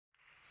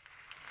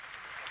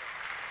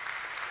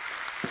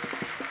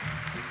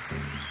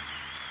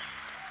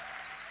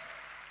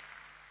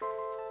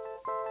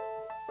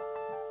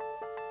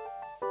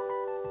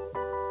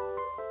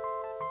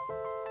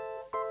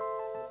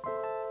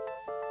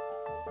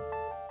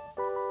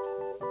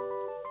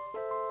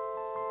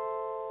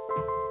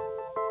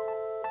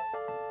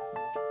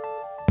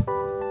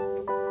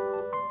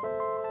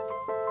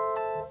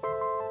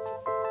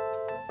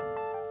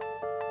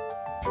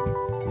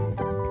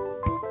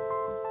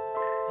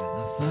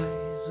Ela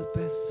faz o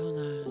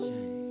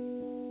personagem,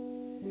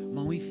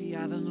 mão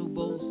enfiada no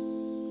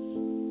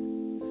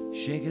bolso,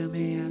 chega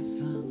meia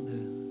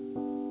sanga,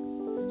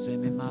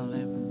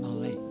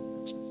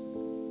 semi-malemolente.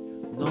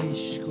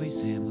 Nós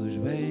conhecemos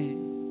bem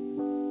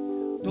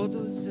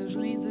todos seus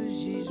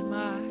lindos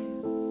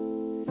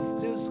desmaios,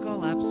 seus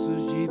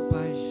colapsos de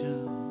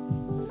paixão,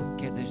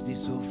 quedas de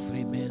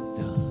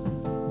sofrimento.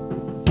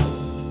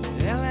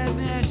 Ela é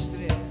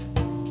mestre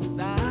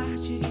da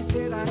arte de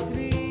ser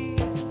atriz,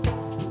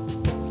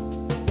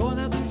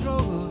 dona do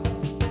jogo,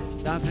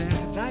 da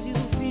verdade e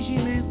do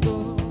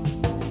fingimento.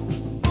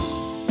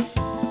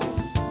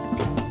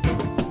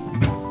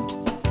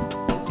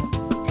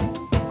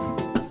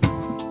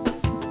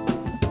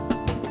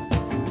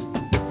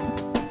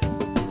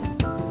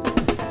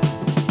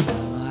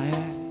 Ela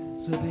é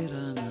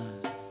soberana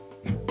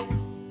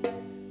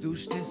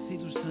dos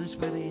tecidos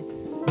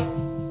transparentes,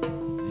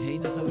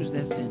 reina sobre os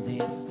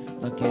descendentes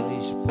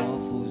daqueles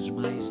povos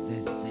mais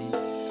decentes.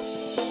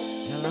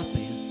 Ela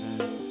pensa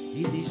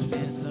e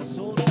dispensa,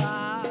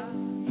 solta,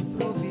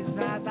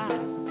 improvisada,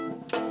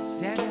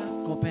 séria,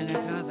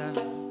 compenetrada,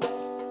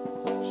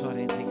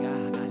 chora entre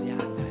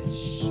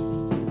gargalhadas.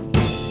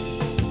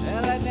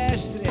 Ela é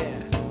mestre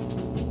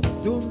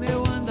do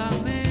meu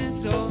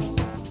andamento,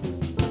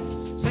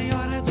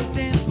 senhora do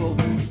tempo,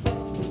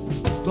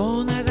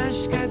 dona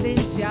das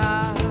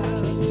cadências.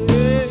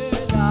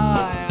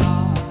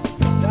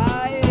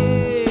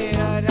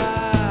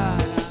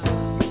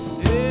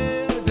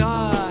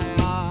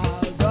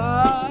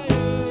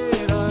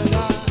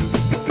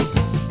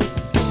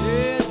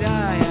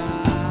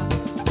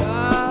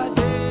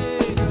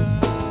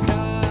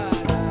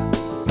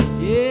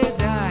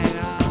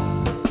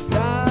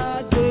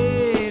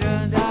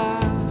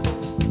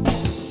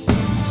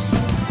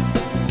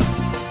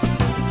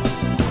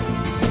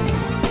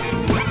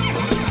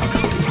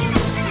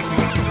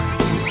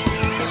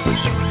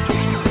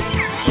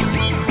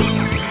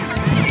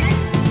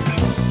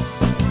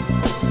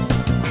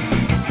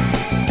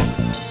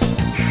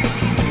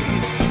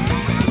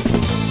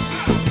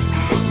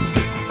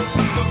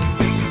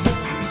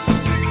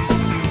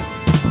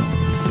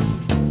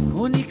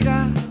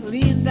 Única,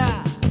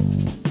 linda,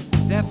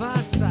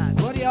 devassa,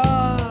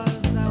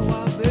 gloriosa,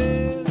 o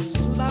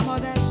avesso da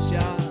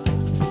modéstia,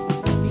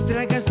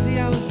 entrega-se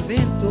aos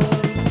ventos.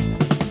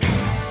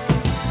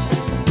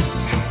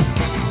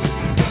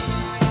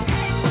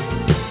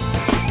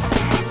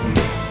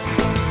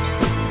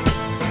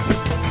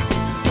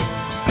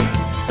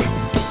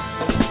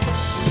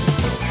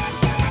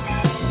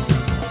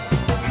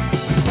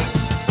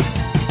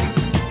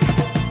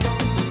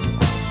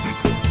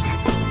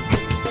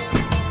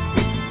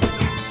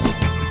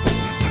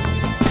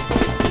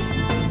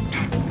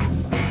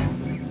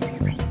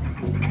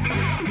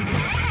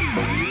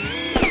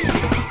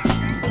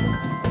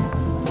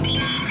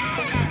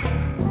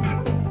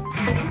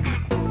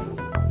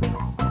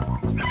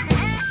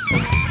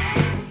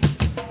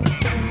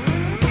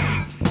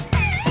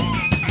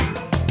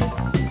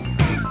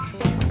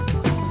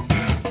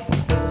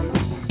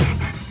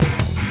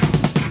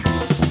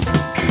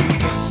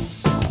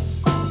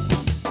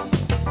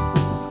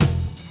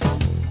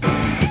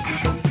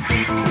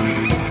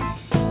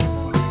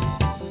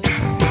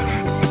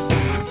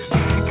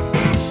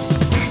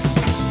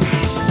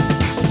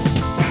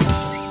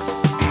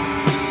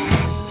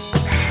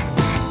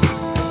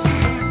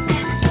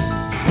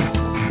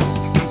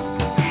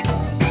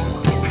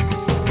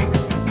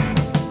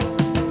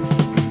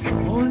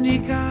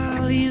 Única,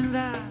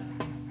 linda,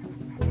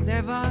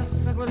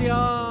 devassa,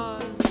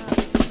 gloriosa,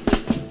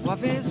 o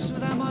avesso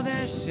da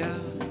modéstia,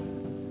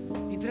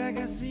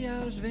 entrega-se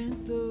aos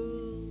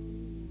ventos.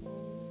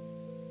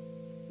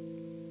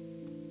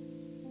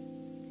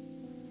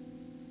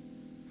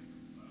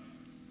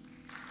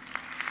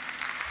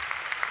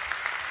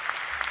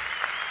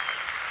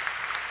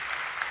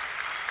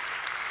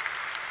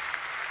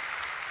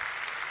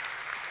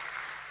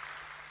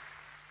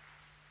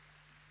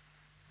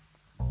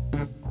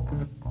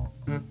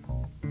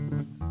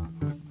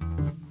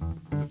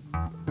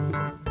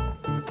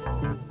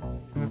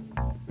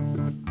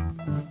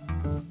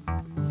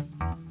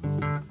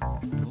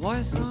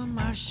 Voice on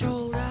my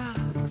shoulder,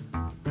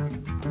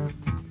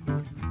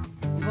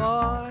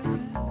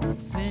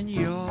 voice in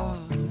your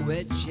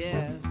wet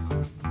chest.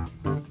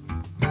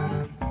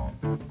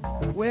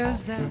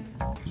 Where's that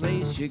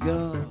place you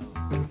go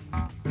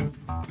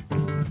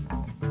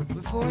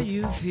before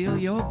you feel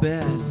your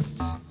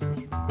best?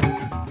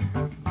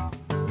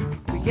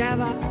 We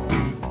gather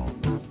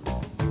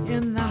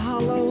in the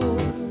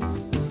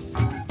hollows,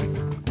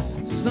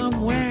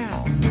 somewhere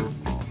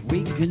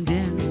we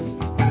condense.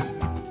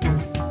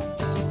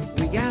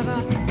 We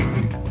gather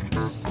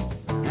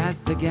at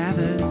the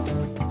gathers,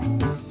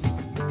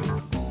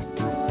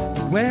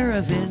 where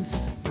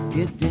events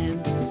get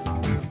dense.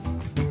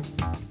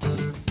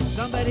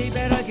 Somebody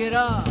better get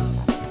up,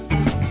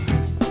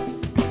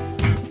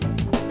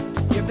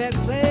 give that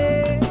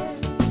place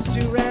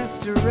to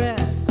rest a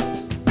rest.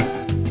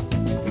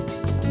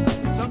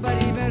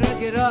 Somebody better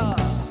get up,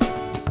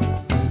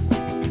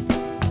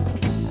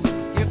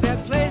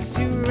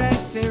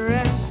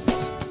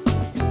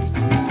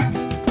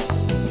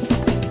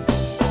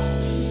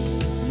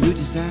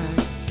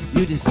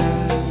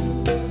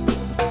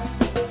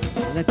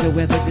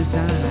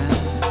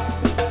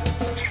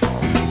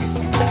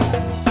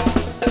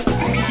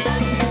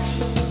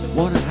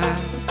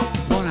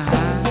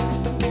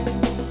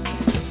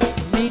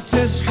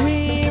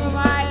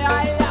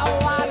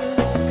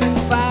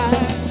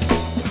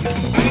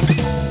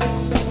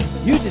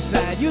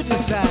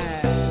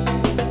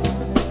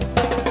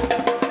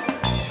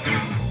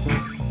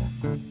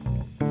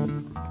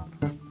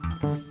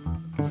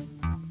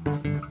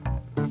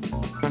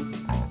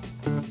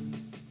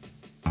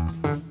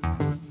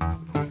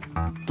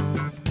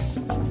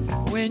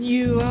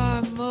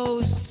 are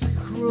most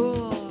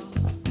cruel,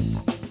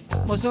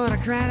 most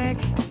autocratic,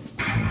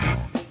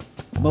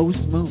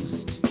 most.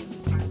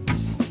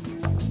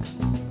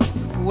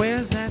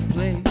 Where's that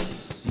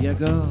place you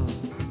go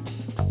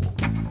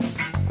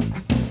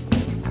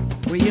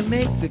where you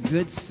make the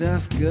good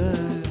stuff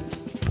good?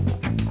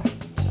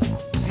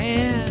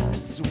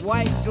 Hands,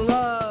 white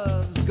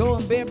gloves,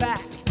 going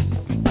bareback,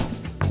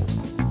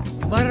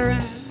 muttering,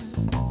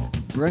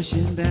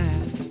 brushing back.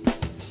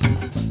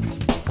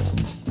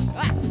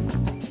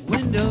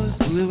 Windows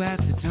blue at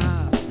the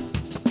top,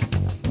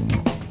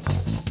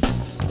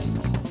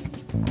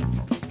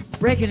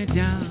 breaking it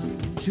down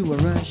to a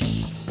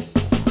rush.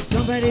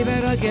 Somebody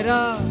better get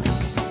up,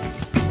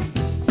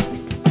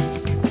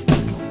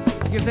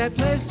 give that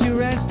place to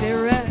rest a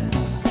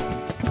rest.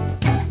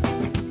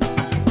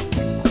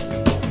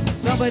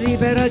 Somebody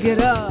better get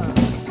up,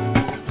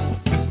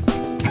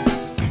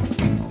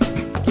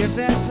 give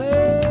that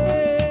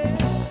place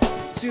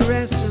to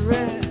rest a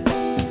rest.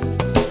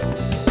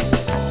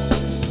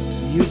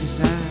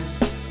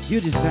 You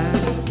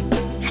decide,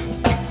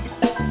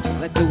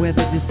 let the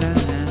weather decide.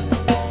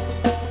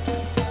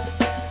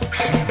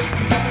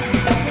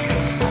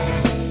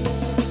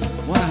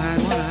 Wanna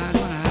hide,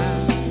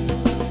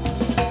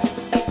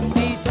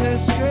 need to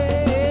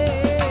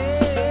scrape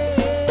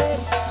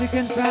to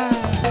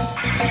confide.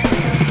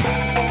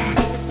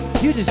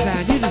 You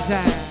decide.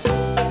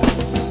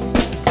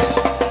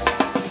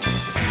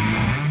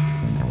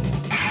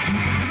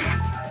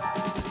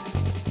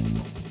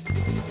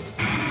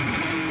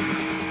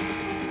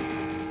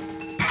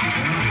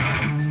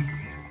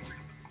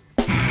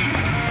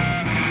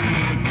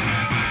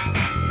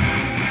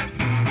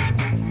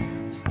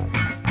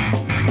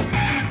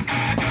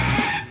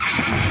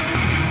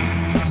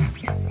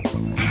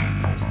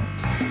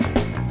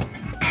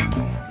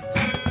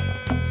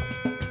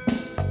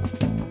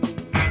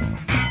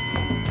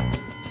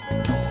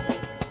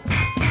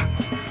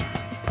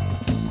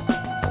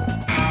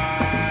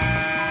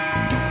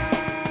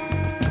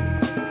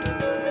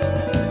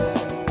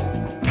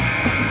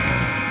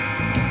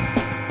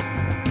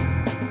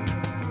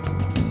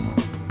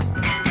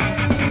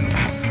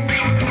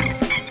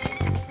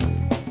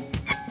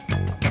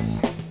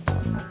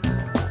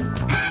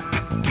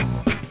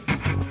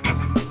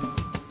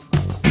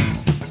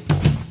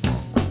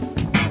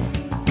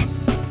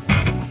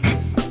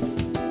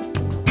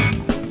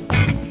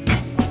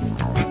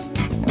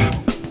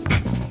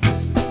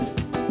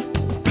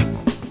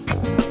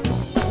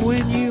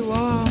 When you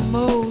are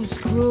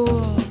most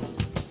cruel,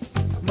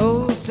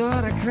 most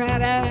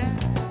autocratic,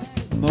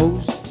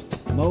 most.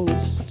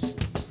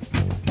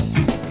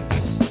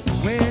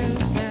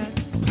 Where's that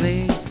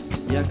place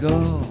you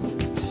go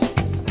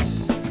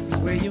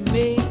where you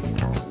make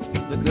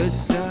the good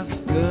stuff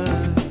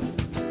good?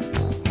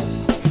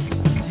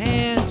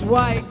 Hands,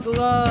 white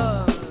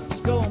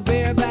gloves, going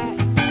bareback,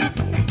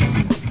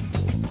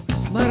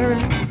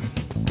 muttering,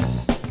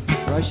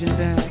 brushing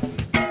back.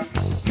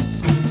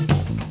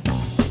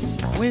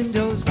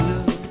 Windows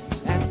blue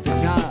at the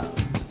top,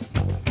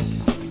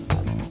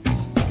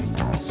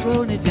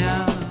 slowing it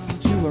down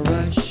to a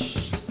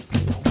rush.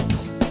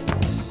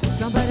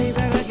 Somebody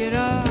better get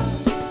up,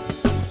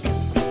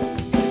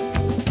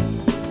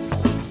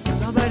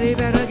 somebody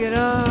better get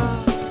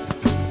up,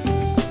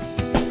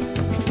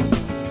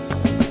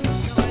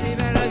 somebody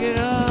better get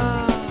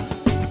up,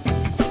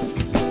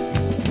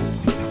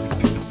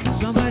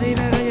 somebody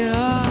better get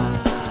up.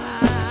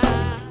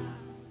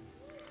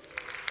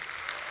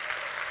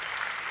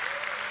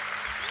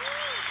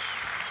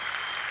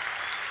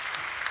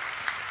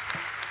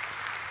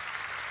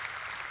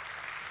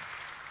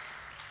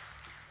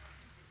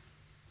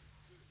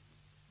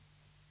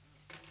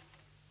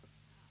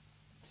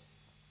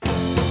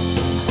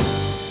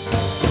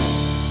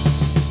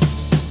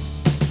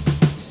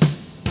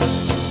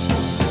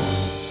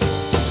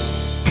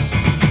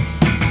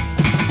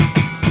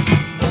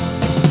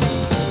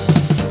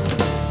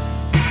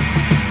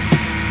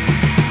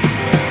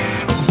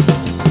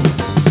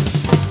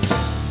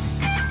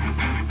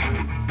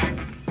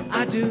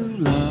 I do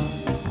love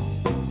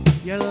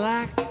your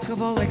lack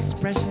of all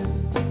expression,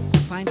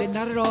 find it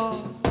not at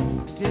all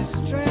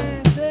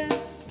distressing.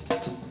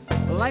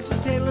 Life is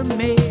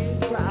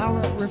tailor-made for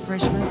our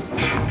refreshment.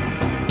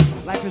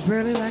 Life is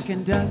rarely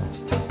lacking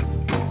dust,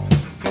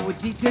 but with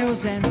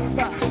details and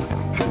fuss.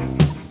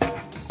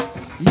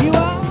 You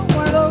are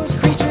one of those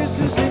creatures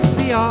who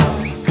simply are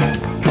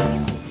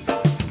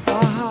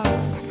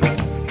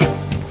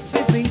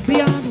simply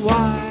beyond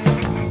why.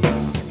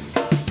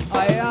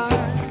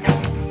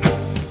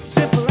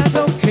 Simple as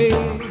okay.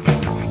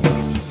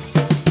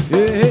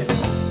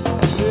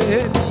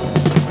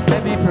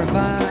 Let me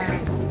provide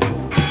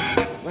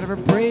whatever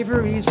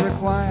bravery's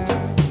required,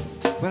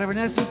 whatever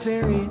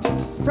necessary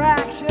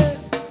fraction,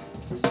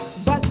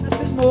 but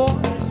nothing more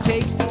it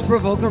takes to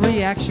provoke a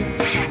reaction.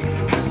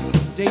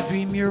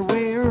 Daydream your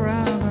way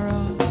around the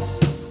room,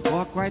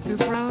 walk right through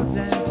frowns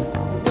and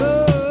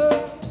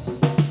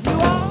you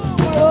are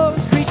one of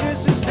those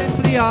creatures who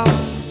simply are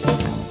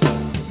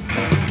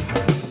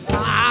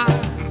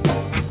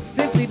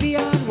simply beyond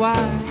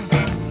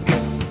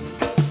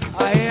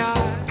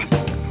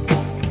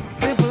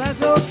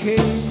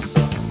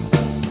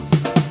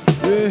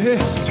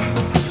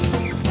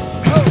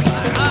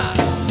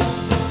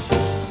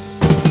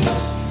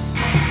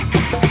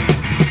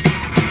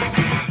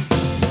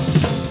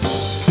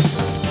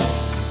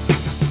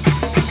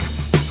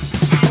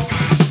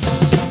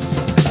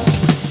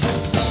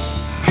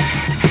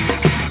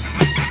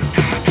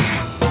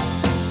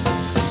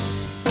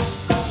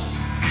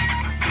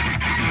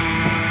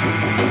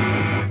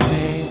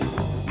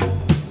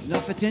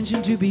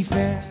attention to be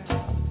fair.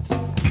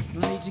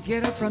 No need to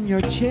get up from your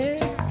chair.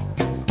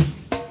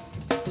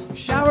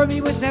 Shower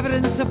me with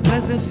evidence of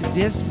pleasant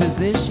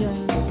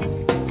disposition.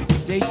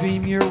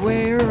 Daydream your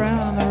way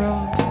around the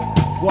room.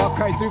 Walk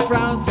right through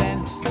frowns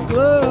and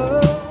glow.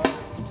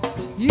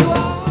 You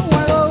are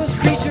one of those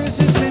creatures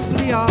who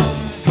simply are.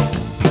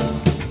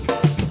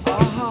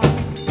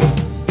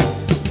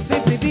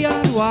 Simply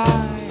beyond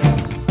why.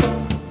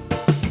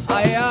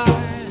 Aye.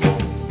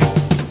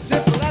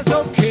 Simple as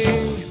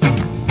okay.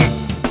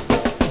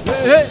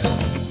 Hey, hey,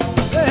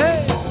 hey,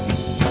 hey.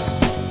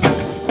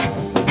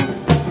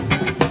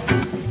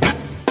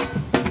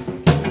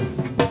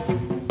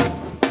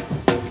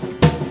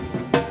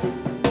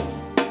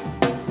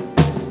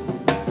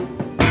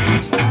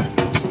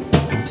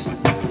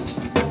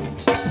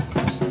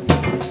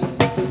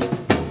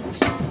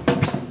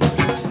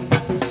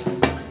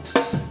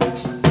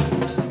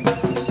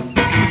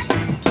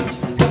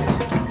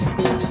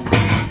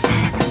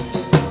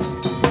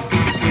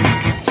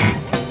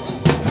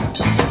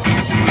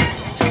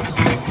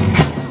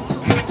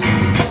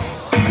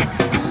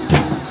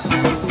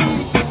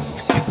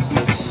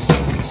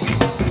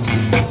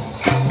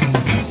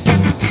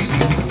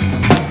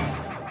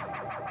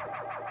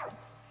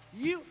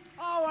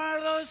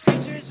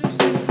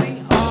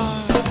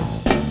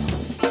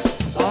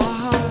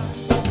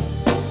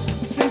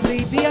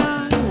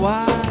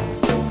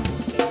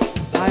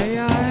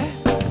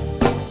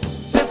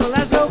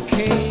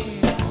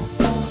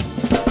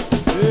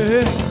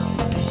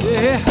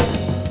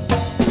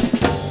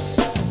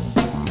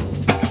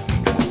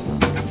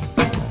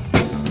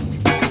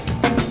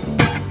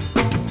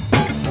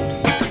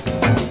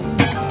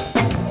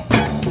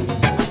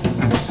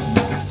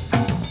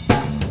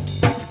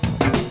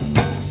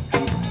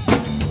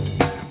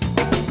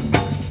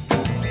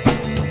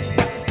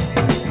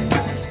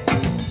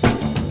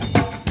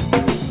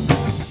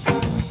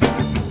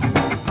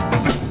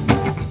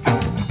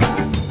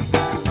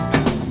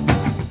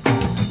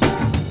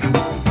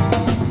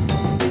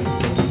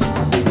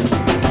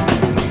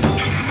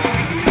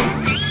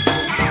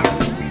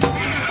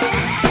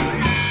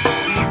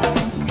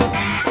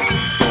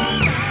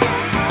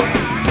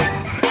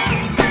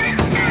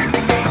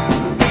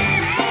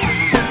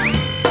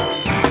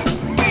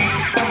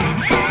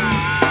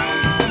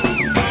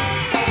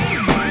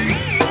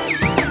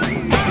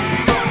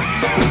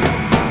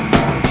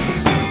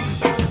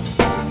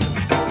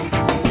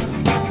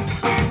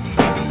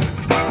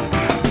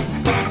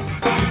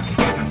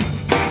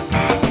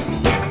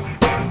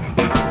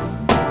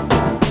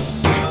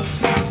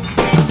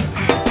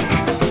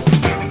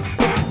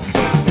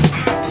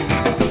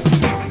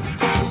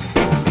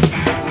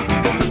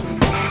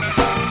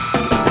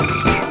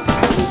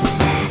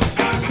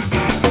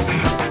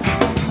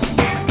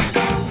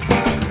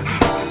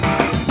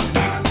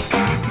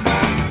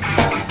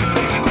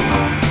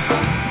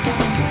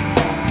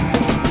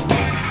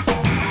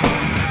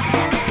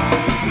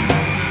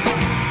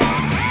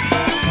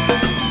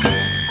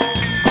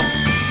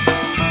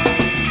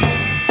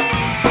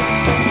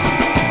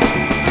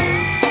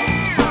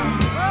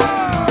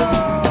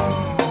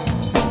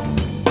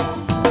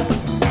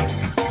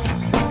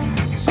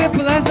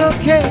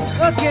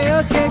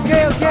 Okay.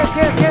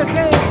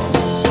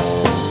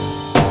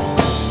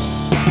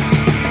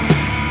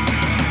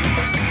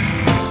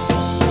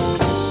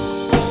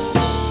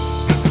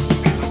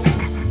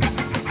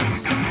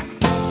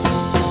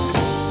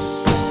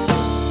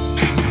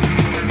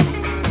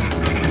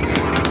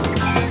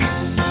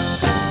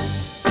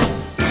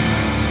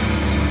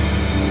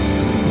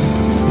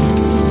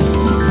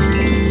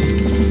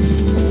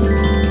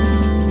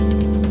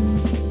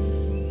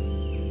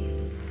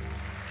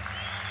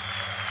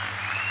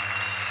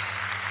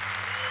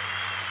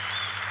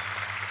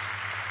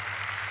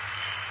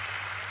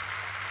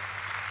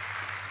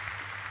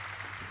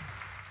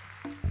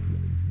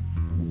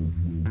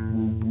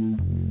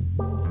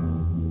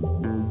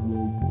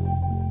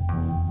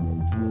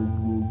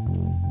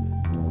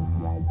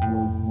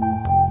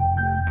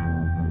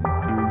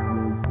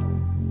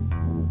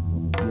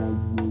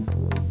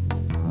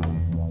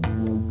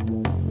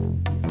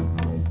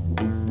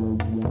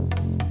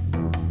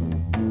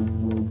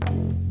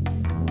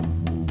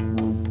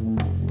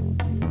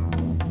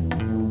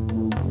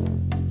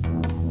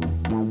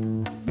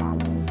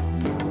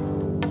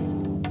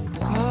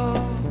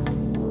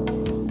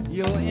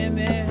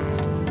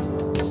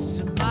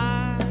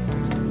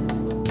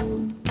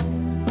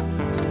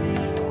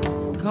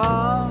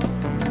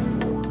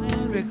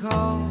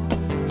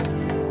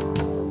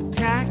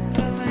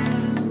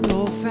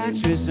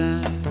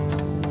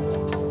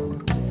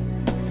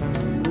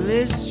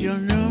 List your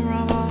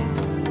numerable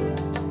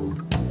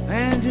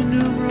and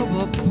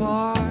innumerable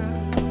parts,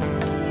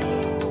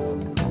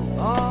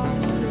 all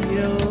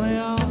your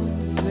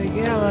limbs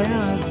together in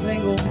a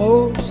single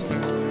motion.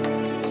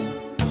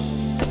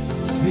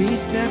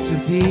 Feast after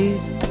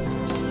feast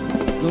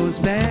goes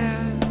bad.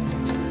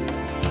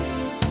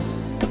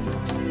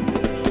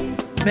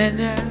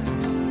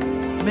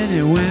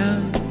 Many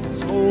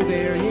winds hold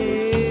their head.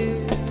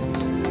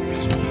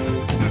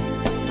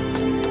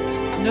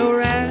 no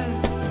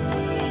rest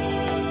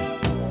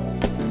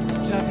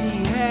to be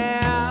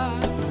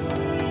had.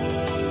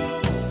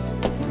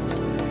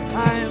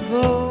 I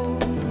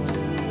invoke,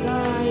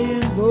 I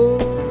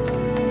invoke,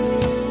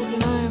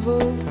 and I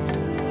invoke.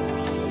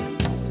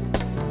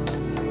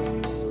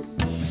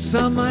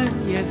 Summon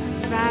your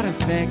side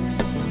effects,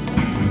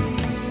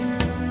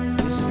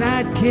 your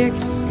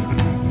sidekicks,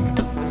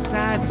 your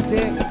side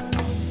stick.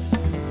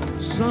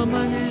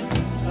 Summon it,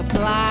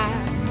 apply,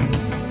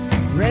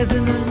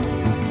 resonance,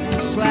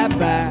 and slap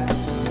back.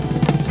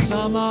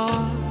 Some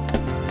are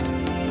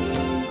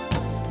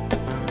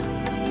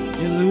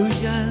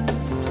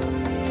illusions,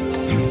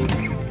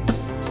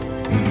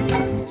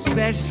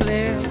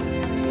 especially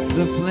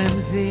the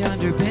flimsy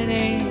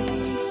underpinnings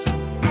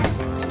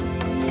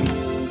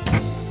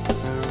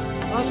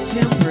of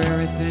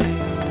temporary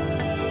things.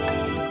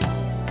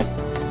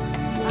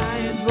 I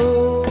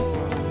invoke,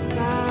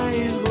 I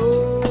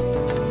invoke,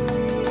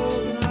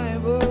 and I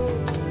invoke.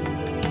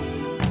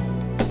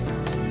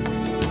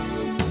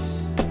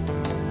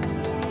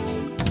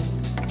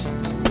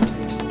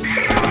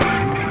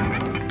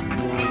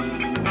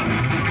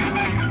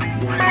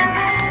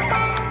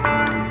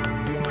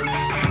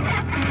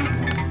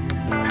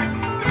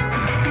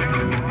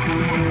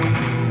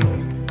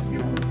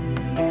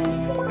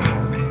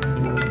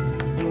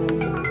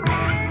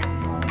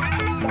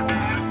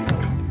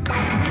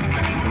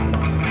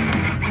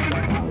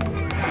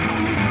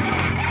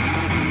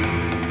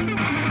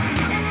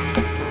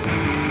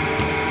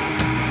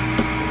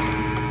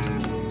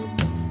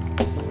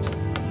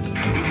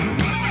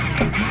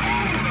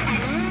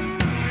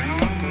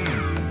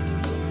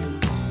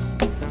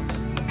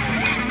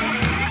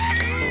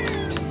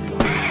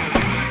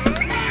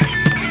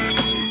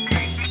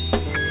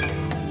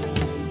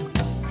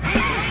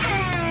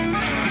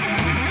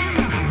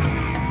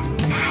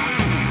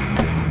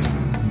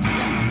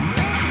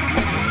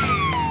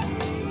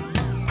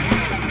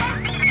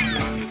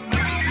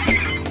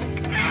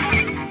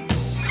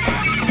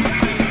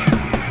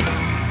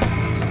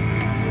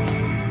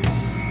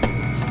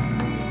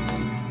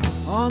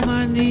 On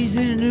my knees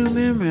in a new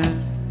memory,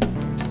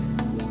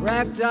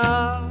 wrapped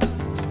up,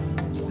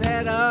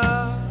 set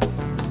up,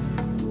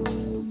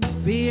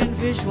 being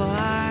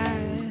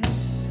visualized,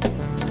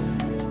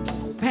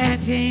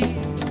 panting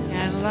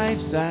and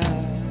life-size.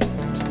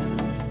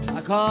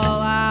 I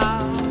call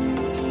out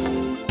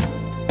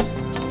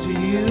to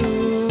you,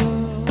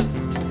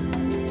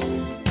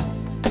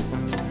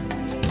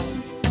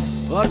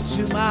 up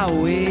to my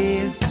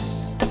waist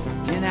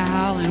in a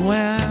howling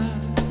wind.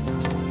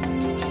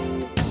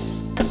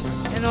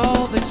 And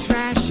all the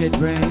trash it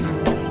brings.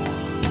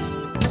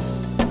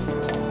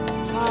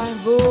 I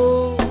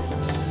invoke,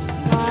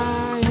 and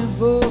I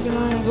invoke.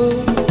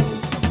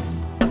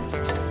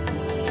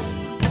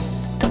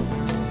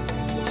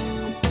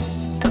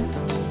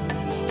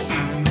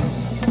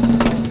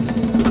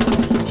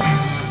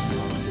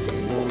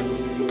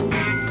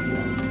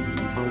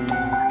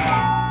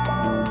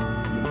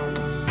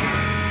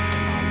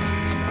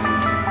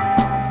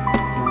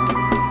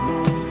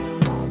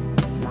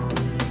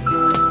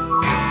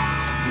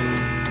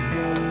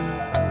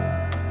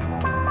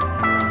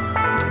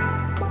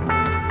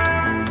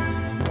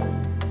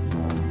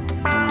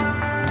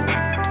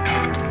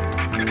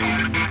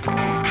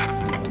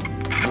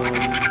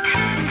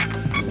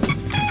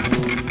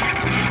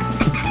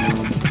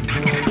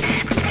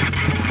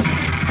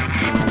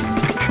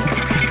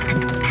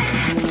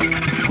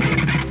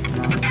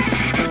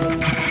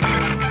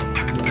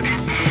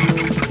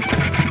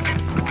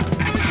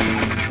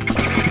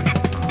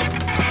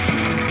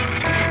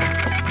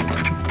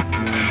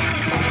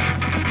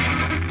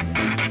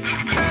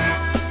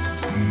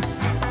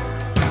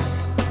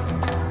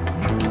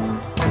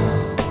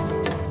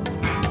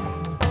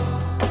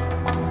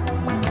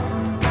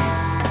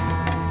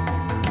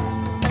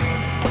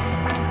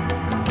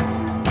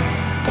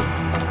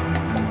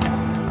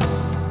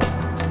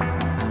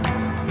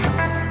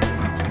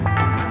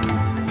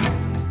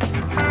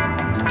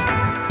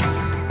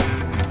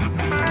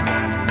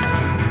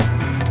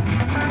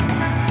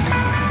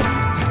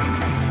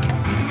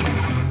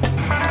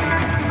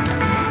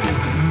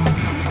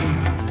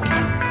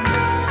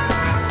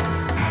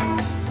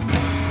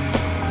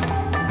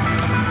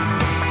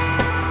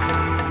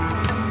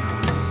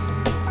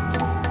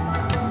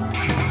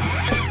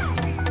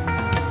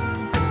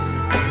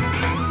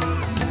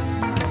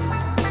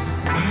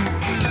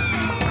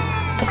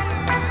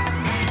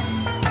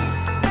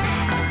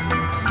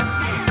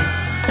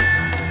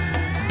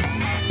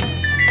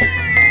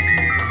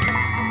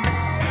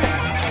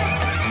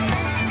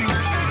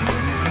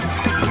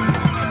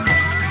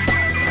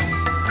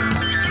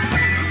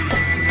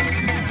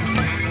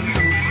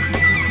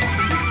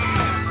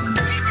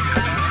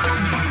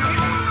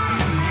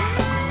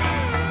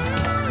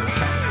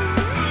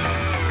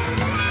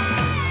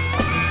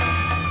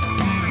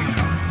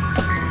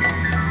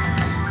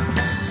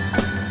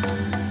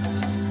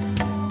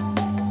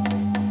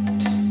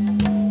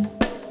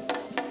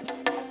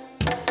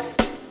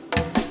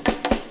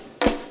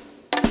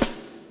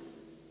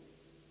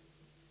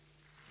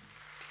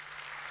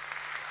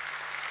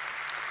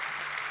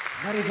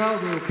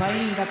 Marivaldo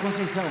Paim da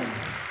Conceição.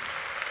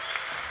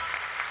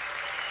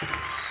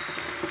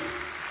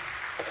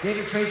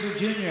 David Fraser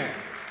Jr.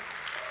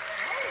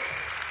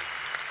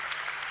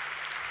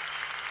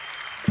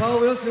 Paul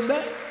Wilson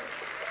Beck.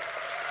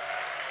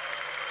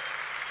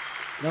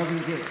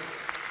 Melvin Gibbs.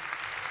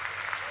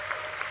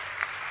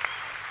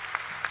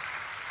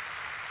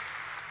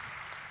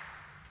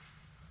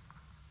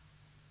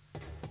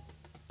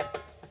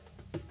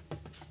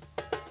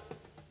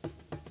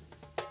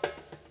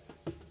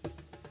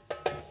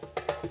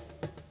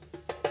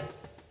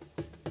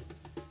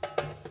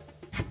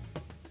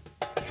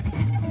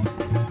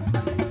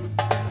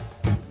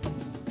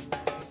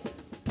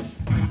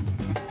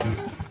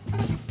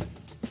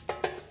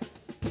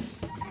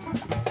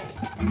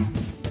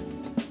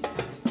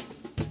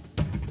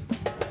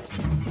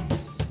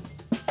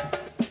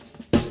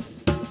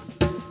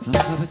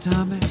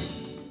 Atomic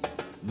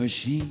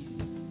machine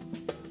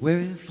where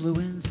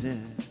influenza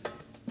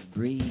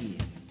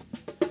breed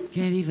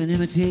can't even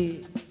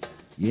imitate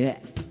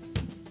yet.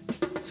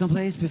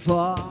 Someplace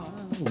before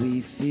we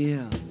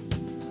feel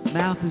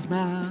mouth is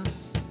mouth,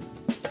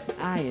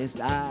 eye is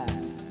eye.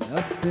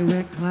 Up there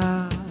where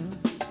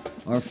clouds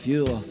are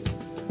fuel,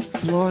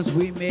 floors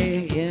we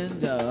may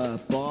end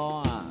up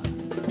on.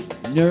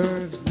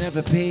 Nerves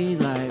never pay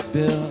like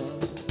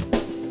bills.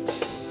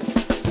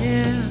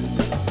 Yeah.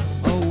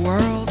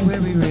 World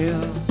where we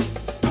real,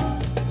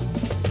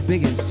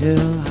 big and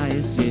still, high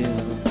and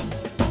still.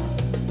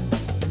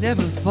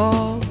 Never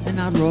fall and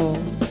not roll.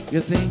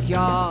 You think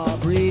you're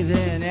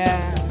breathing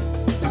air.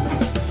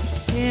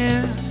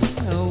 In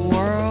a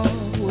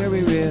world where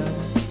we real,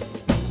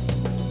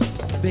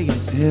 big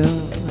and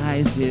still, high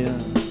and still.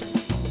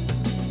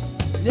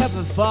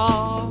 Never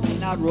fall and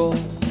not roll.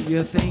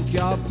 You think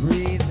you're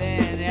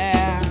breathing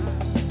air.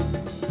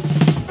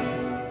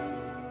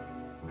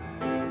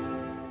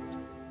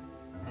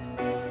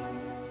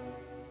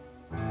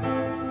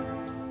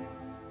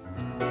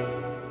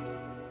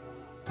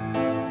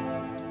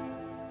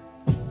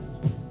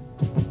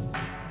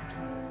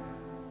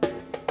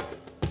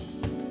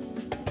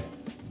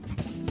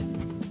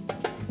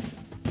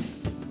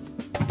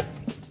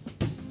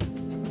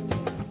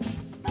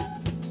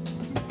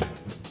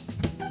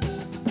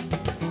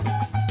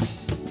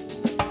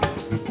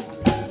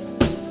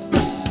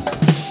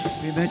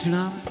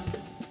 Metronome,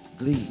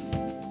 glee,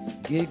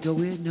 giggle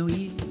with no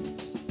E,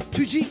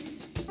 2G,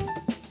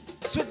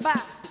 sweat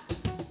by,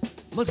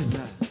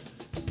 multiply.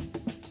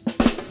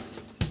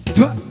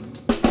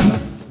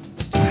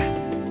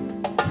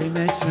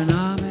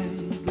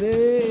 Pre-metronome,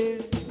 glee,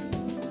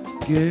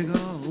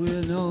 giggle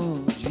with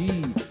no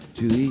G,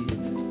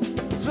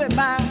 2E, sweat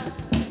by,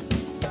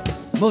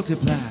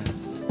 multiply,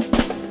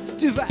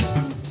 divide,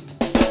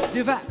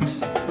 divide,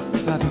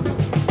 divide.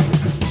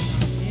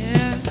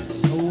 Yeah,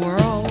 a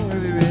world.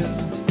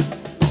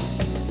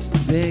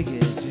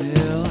 Biggest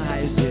hill,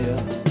 highest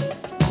hill.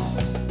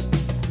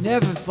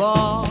 Never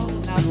fall,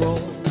 not roll.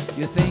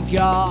 You think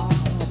you're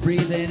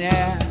breathing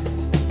air.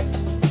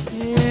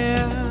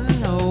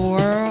 In a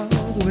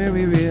world where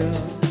we real.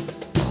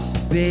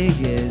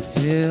 Biggest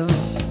hill,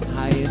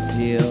 highest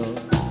hill.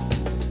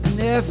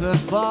 Never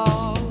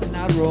fall,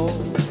 not roll.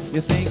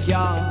 You think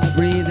you're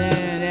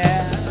breathing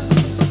air.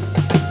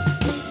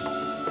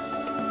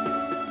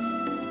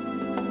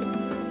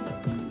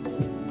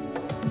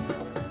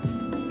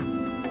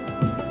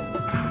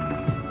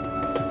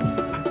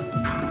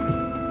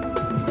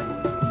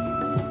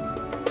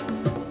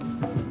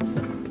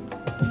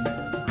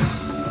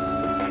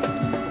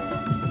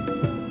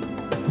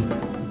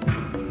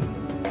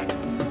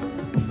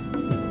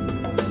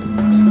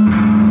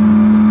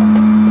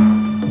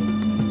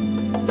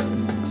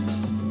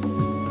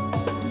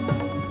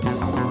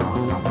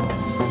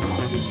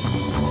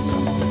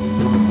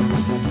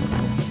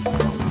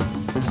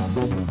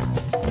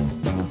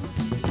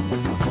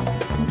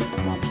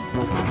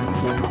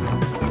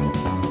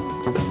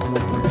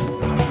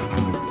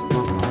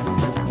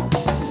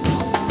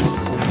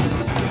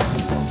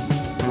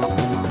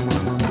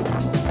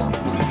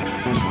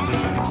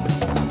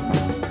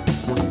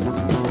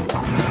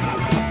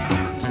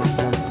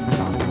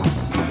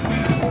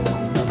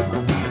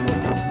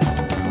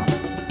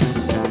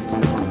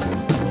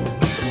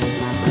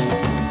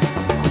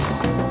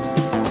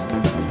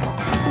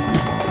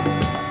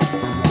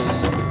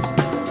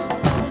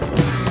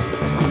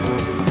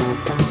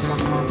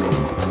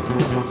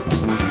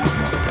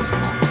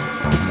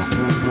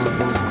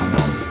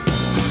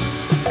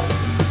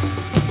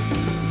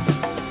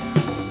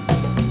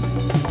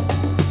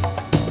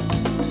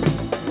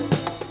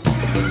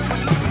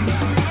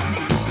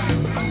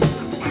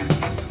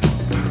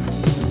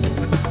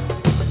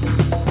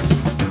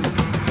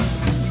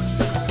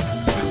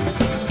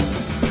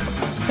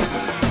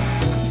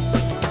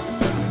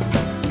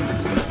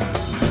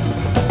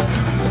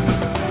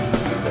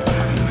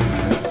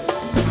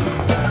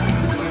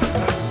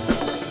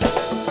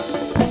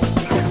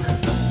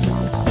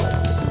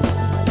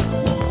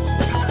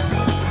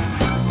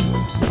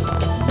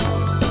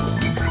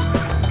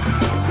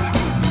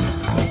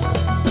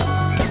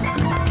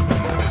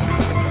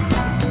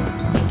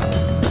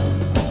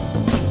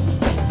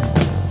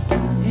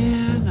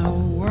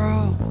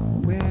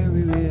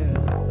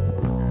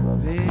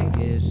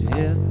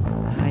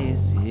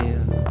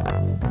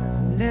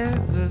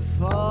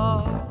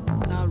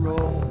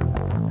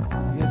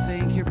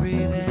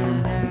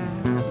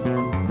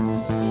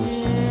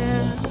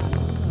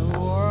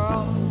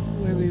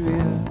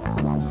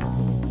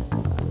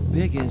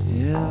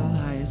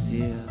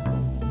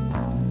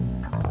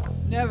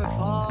 never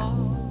fall,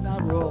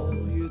 not roll.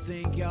 You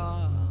think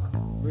you're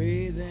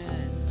breathing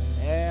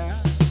air.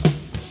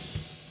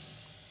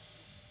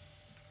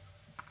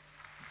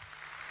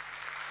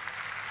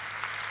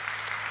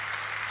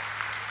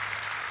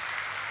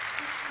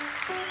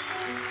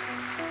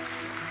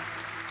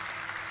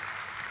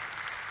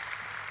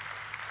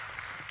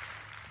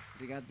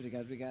 Obrigado,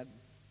 obrigado, obrigado.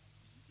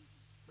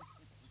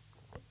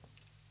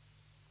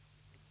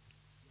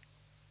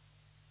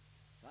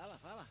 Fala,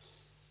 fala.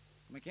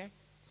 Como é que é?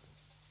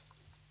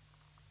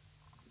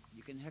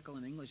 You can heckle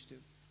in English too.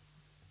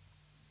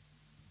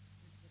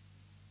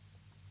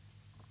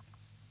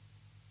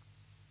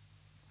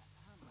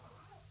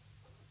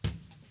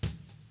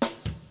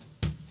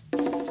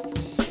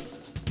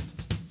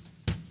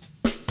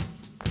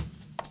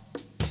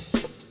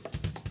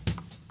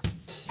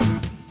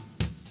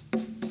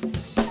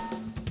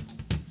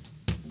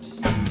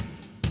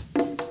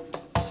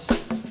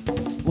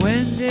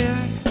 When did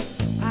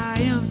I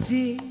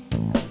empty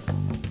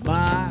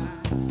my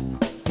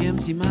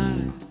empty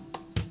mind?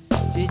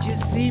 Did you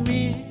see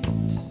me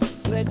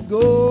let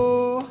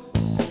go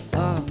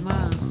of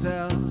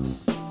myself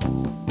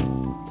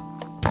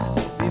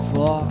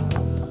before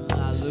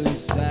I lose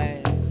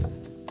sight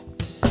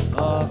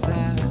of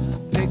that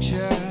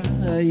picture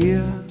of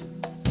you?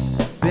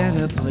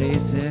 Better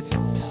place it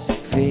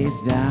face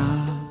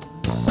down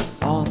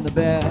on the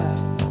bed.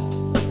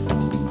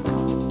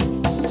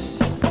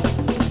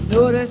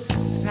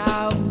 Notice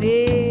how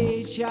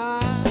nature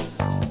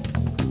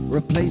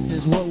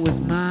replaces what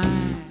was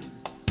mine,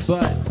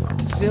 but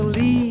still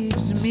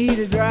leaves me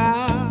to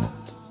drown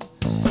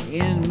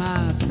in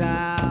my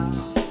style.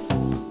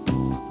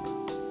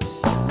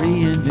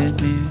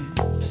 Reinvent me,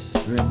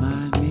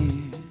 remind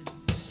me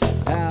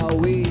how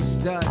we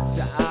stuck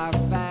to our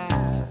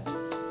fact.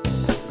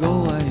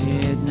 Go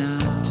ahead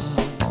now,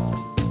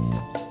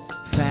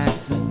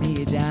 fasten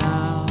me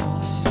down.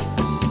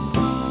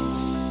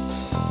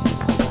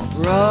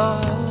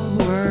 Roll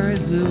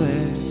words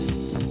away,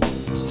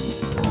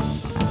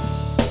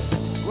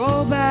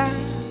 roll back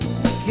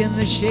in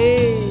the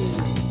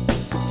shade,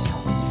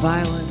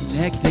 violent,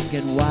 hectic,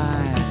 and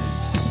wise.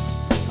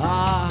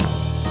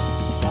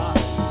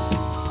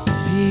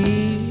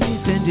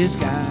 Peace in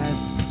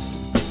disguise.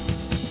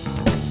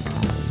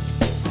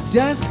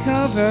 Dust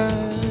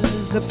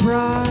covers the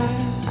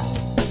pride,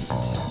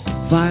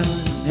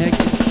 violent,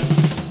 hectic.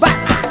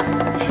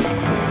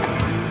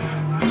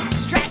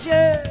 Scratch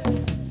it,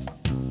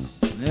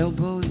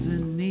 elbows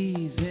and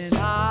knees in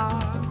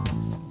our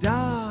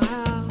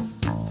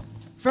dollhouse.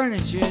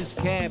 Furniture's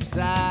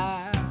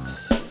capsized,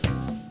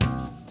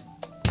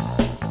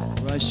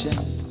 Russian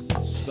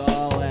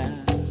stalling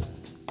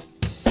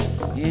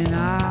in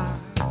our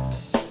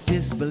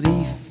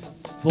disbelief,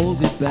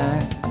 folded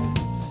back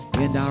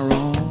in our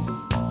own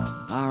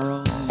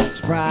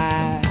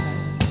surprise.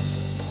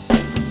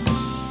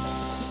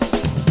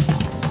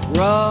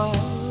 Roll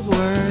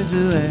words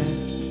away,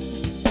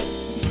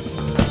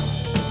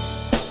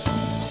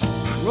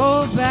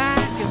 roll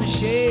back in the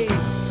shade,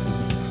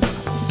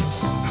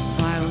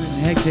 violent,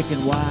 hectic,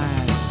 and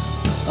wise.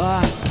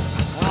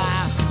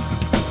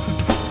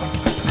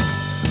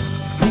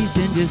 Peace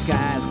in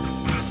disguise.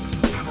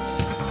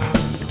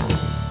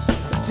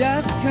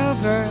 Dust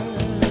covers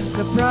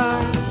the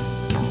pride,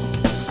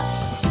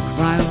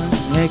 violent,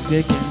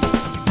 hectic,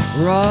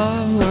 and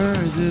raw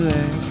words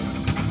away.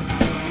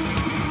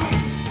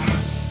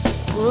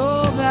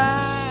 Roll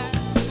back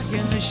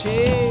in the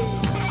shade,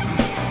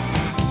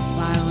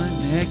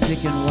 violent,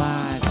 hectic, and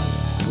wide.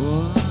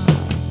 Oh,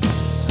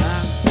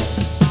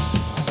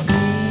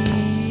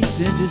 peace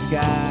in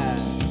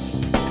disguise.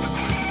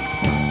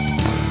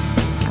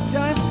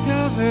 Dust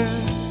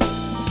covers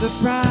the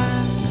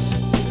pride,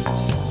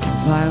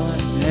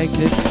 violent,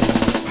 hectic.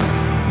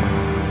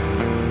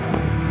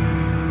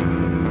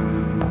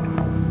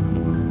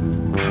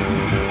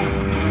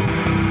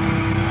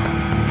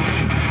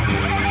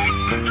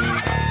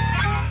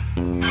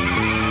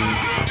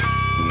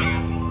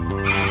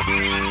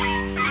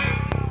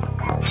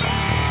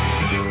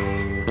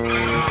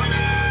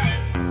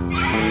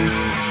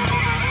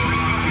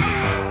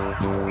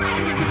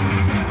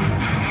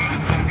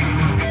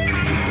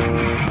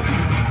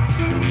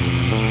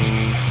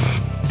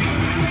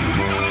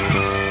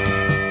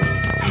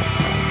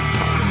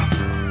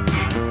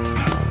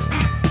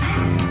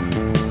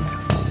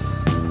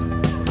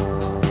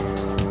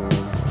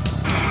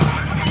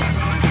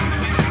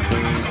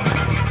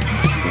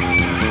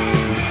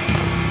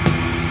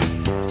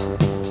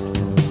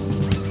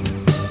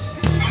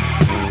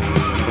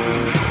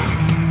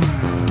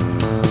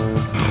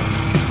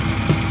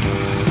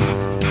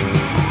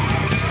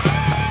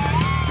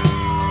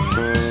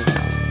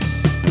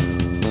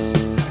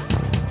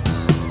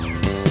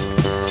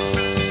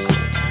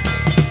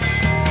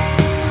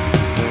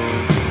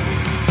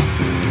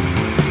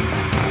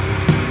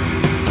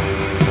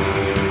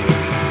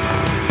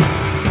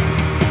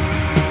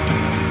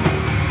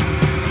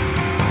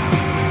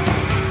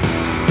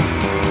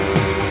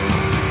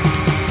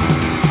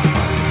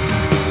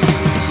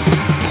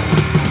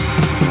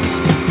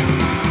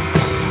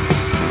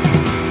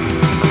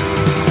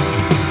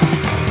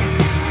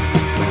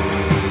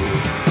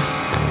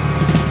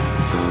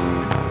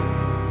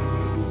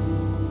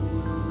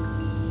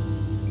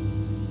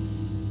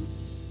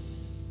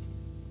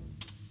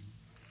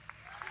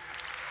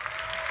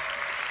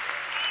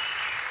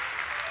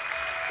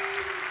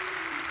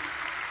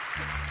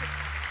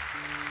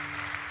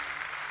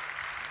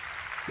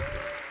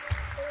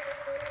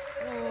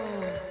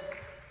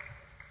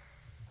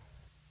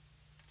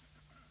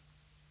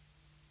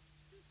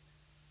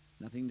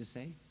 Nothing to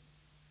say?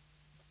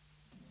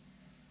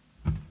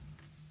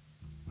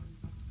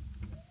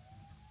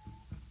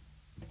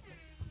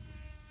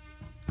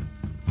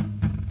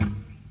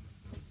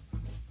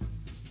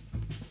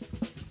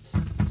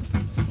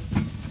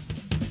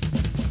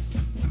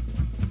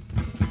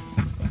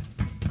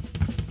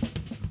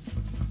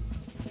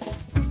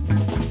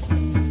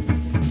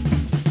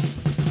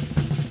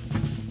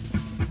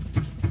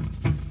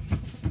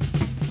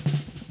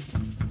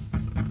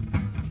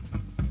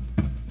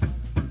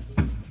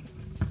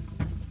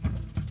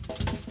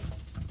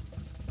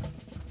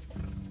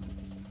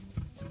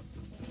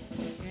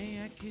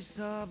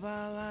 Só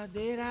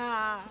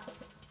baladeira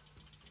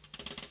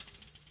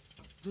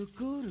do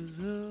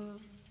Curuzu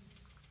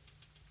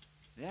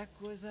é a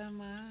coisa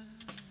mais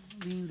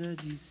linda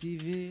de se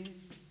ver.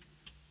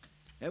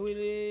 É o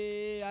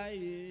Ilê,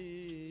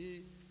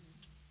 aie,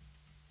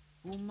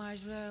 o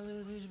mais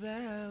belo dos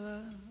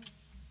belos.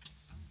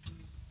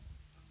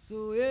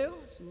 Sou eu,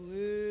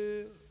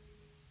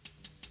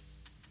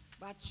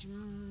 bate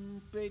um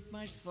peito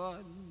mais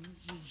forte,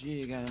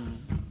 diga.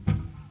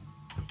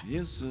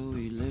 Eu sou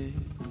Ilê,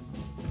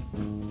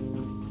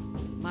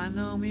 mas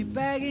não me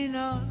pegue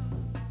não,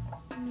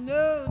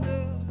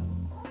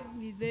 não,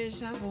 me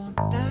deixa à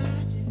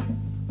vontade.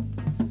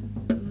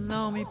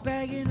 Não me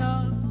pegue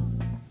não,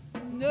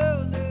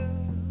 não,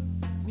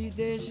 me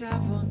deixa à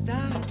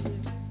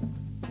vontade.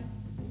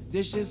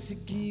 Deixa eu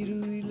seguir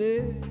o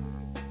Ilê,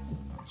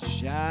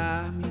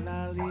 charme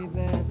da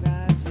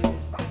liberdade.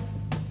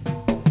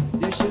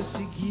 Deixa eu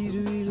seguir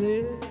o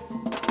Ilê,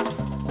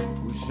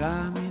 o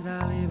charme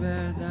da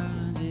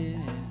liberdade.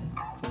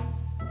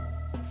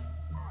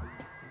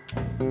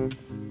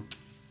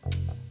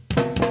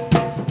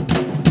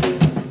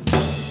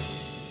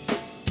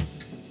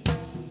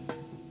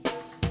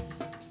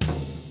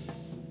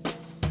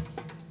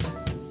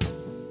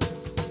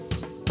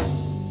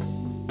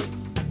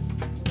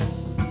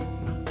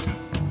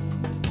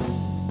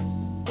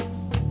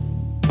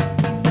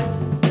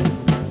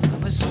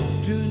 I'm a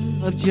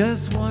student of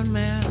just one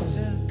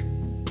master.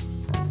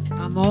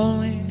 I'm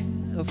only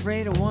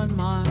afraid of one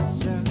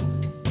monster.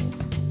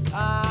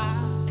 I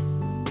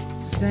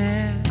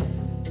stand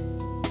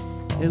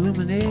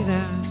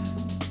illuminator.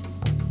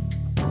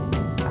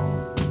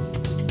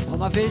 All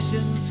my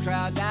visions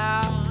crowd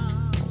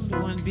down to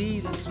one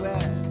beat of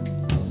sweat.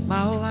 My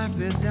whole life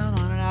is down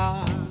on an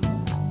hour.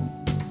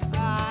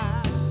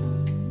 I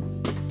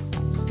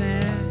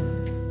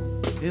stand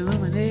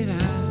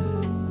illuminator.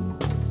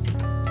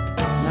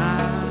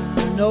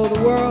 I know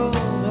the world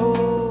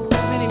knows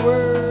many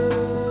words.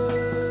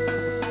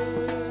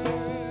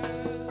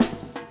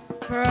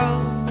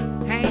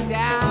 Pearls hang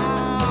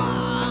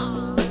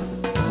down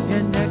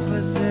in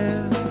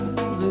necklaces.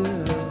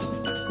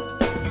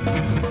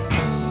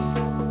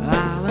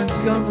 Islands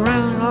come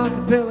around in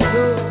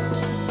archipelagos.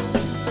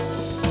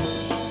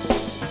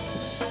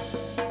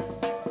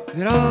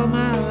 And all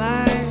my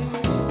life,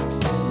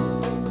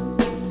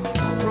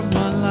 from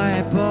one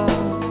light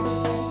bulb,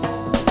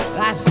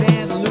 I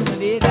stand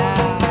illuminated.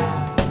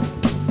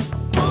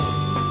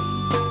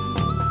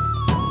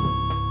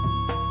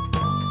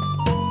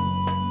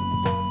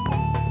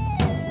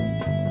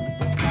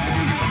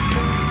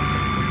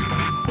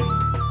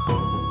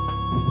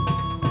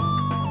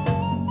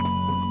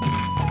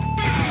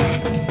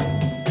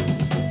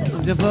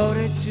 I'm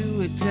devoted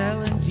to a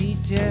telling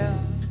detail.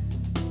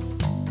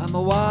 I'm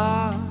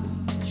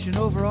awash in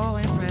overall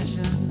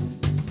impressions.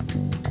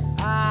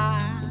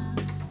 I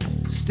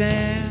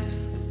stand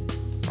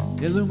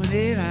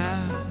illuminated.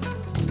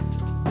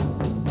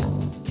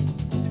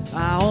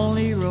 I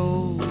only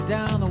roll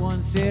down the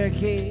one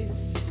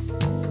staircase.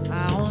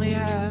 I only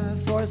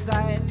have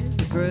foresight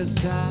the first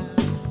time.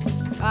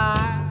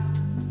 I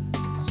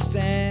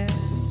stand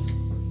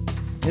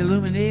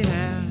illuminated.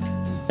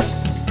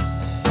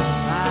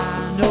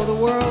 I know the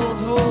world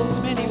holds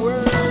many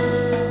words.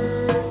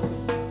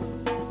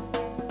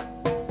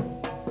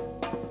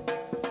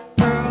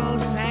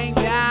 Pearls hang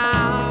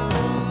down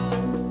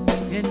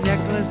in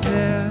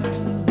necklaces.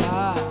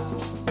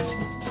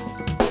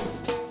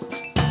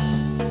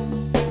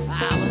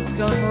 Islands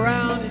come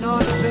around in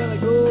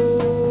archipelagos.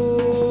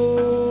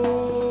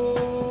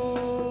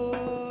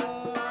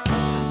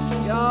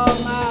 All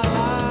my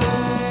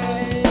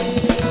life,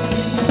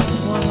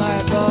 one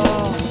light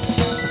bulb,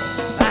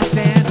 I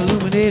stand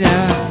illuminated.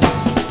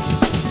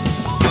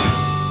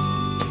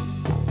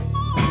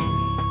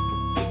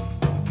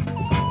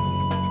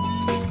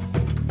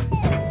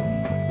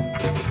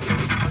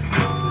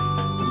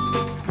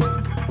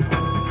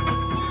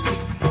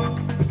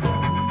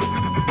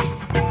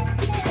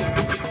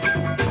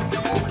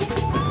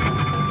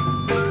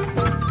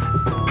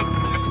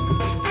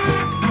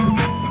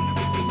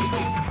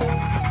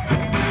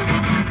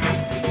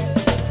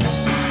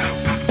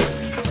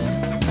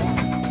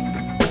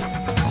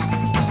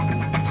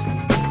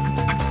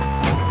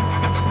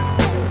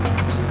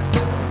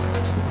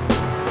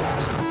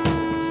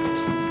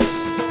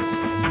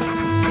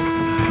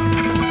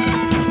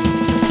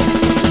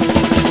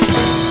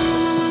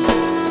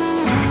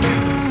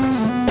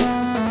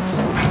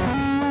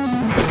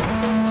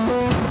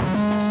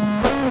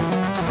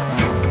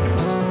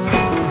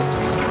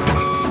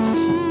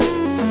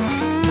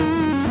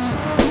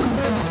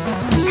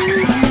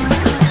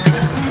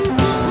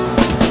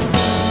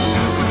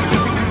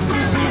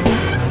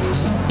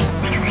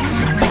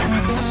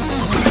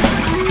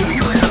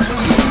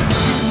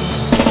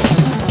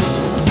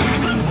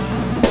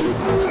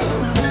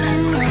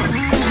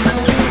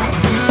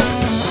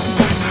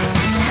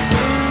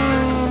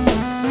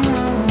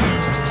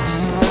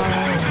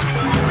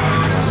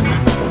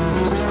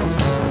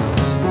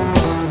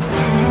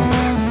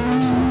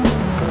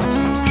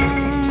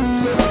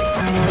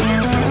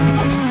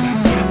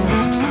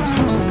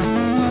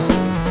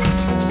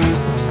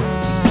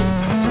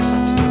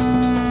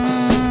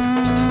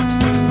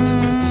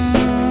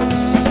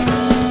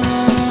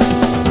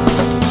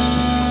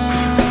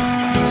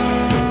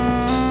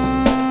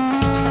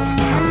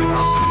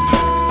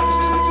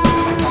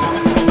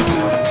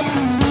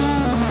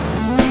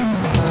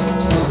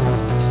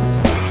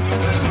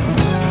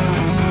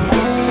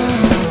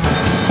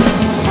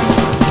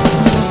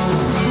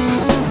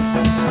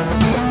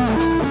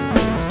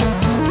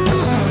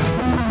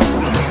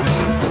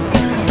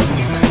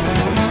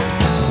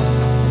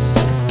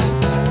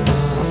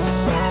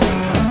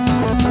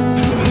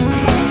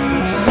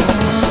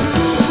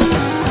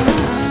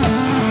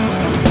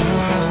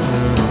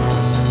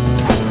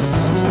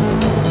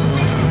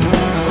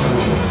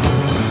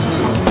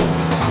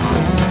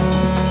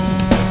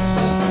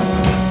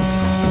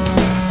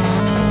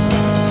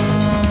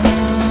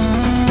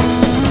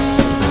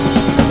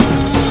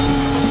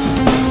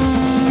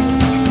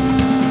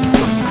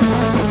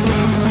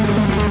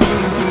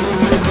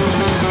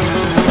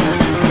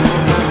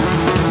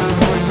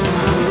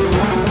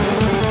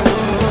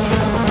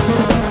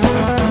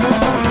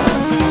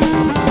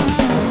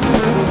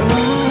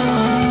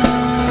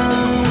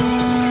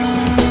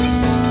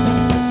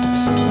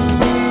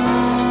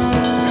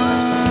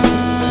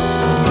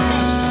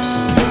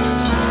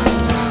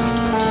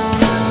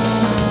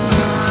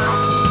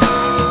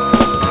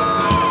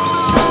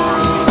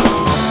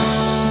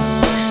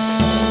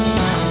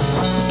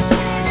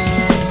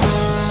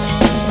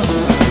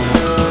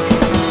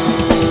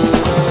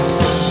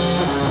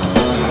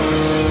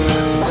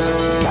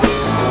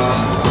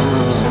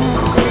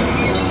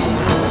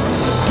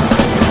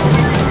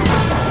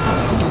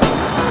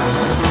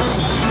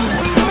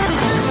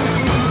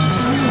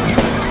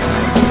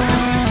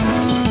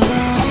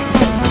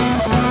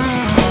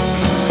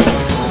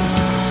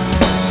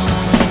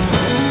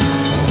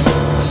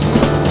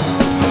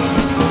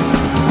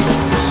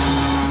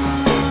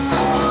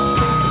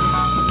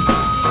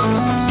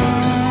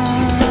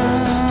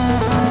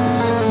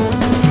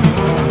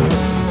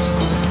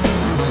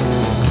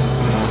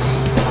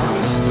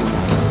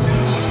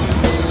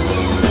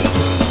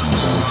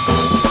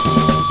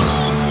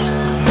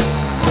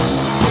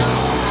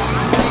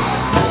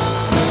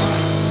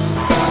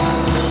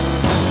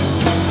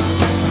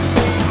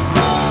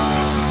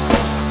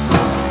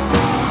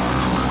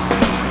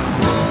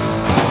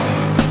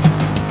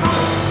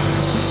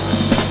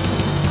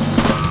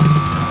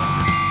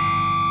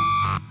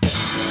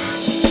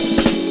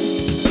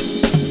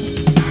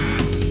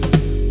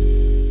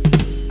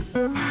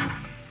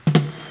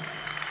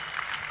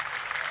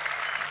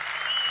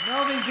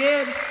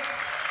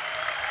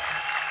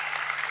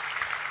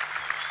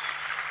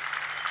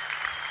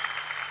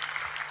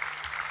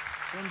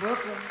 from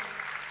Brooklyn.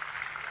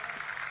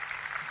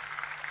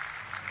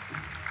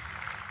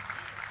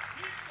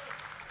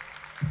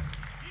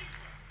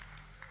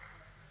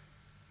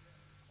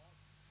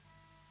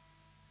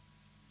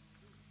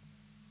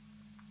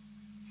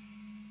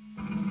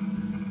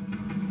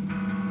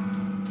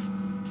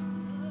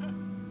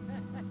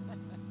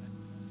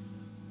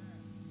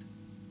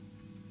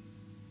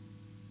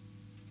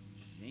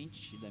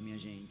 Gente da minha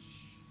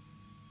gente.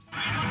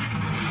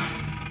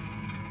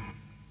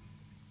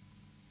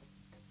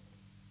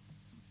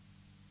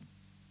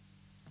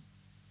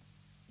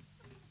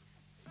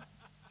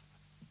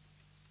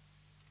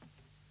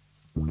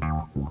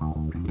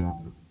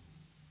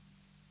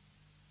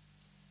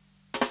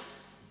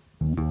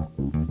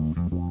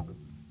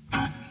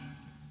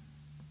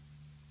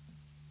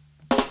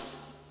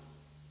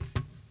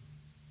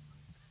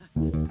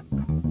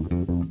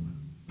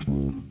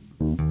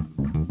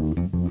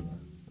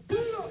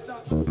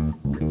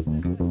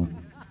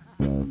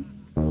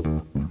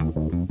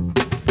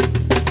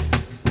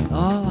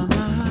 All of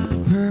my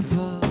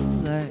purple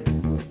light,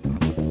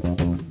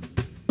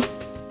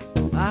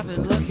 I've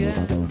been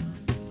looking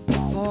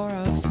for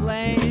a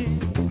flame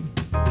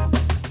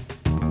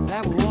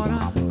that would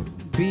wanna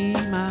be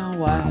my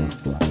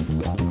wife.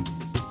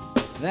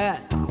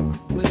 That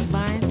was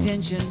my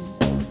intention,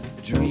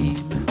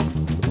 dream.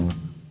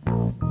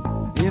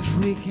 If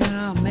we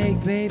cannot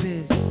make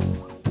babies,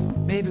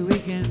 maybe we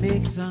can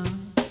make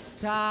some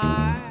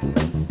time.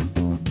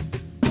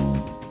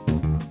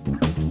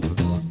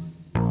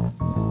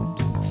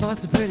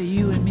 Thoughts are pretty,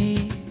 you and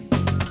me.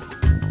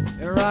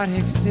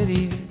 Erotic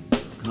city,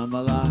 come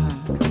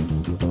alive.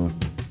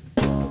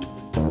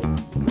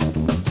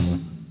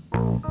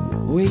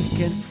 We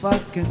can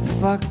fucking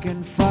fuck.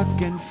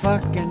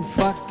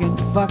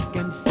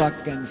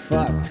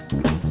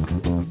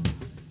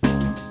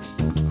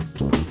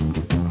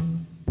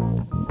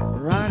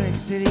 Erotic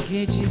city,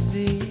 can't you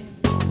see?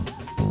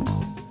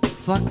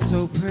 Fuck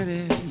so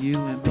pretty, you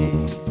and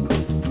me.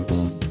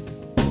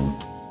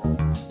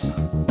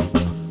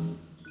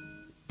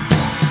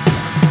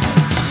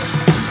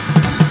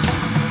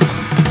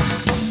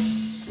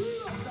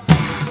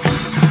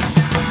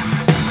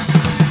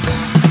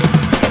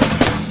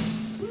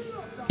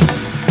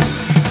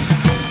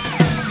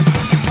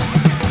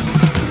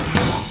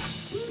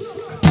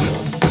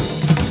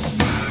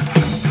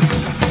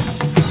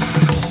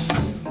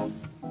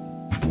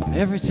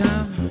 Every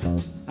time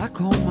I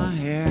comb my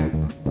hair,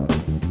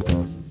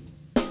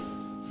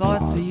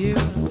 thoughts of you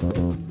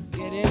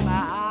get in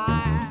my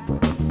eye.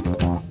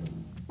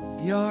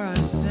 You're a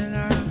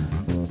sinner,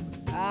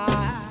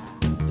 I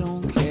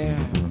don't care.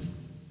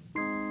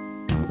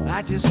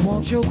 I just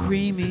want your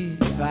creamy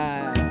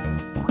fire.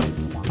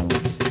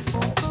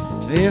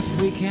 If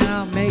we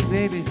cannot make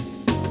babies,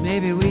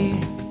 maybe we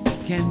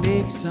can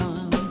make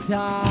some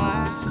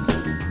time.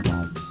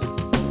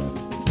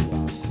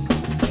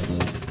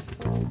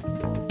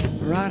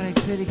 Erotic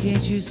city,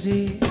 can't you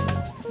see?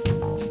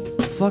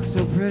 Fuck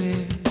so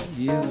pretty,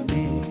 you and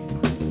me.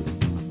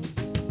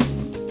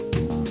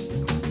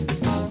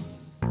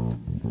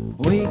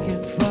 We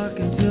can fuck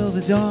until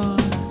the dawn,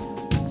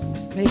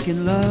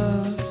 making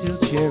love till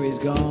cherry's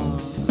gone.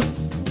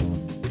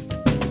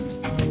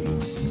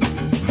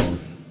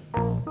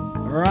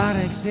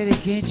 Erotic city,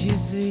 can't you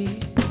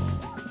see?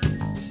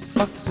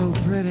 Fuck so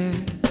pretty,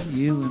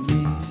 you and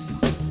me.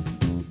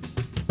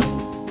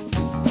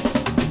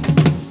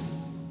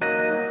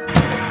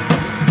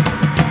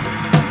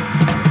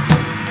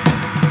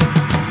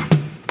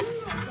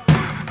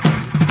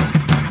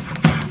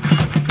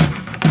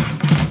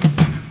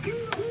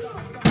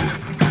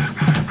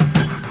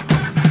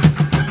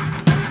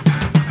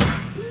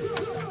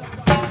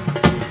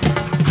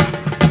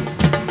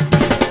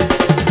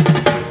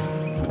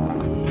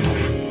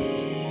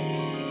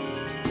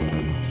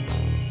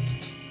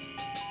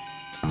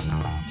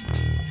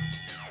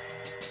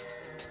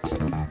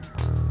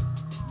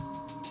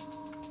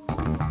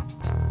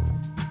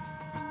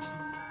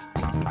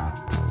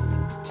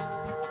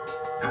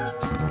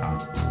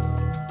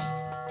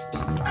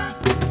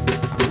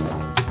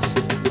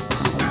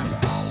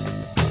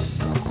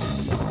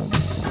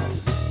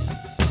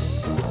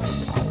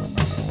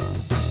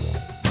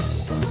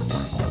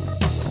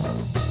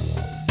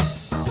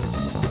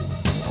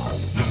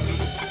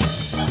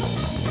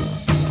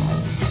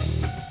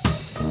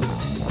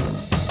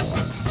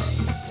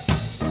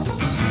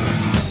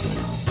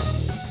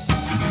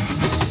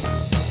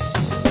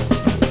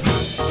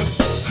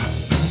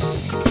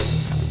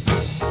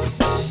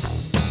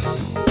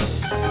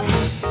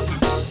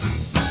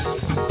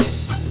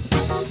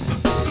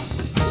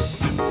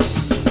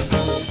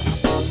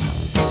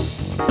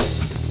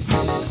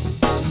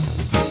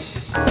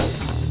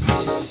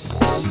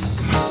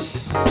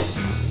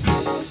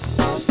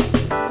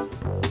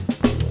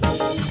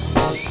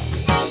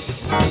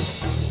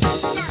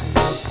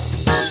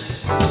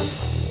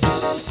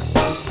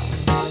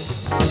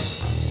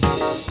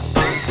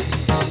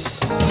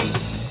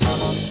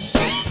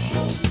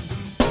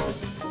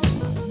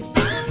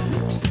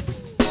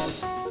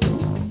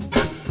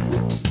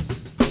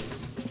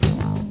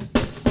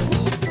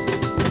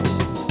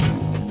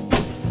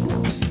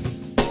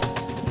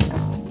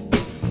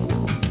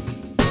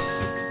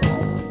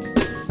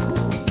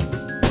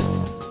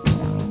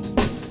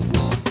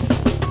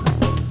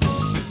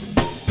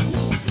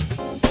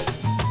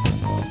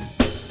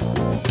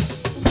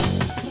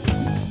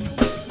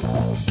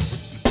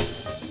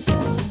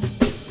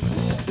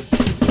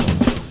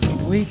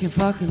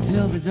 fuck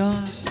until the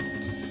dawn,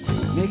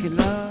 making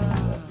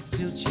love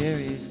till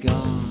Cherry's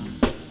gone.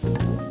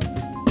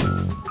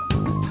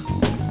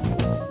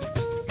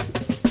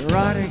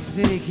 Erotic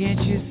city,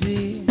 can't you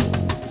see?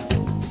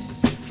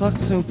 Fuck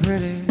so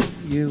pretty,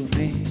 you and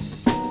me.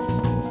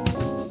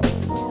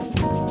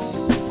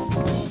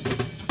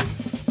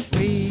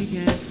 We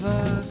can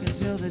fuck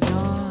until the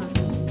dawn,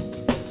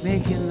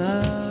 making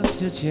love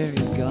till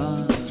Cherry's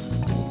gone.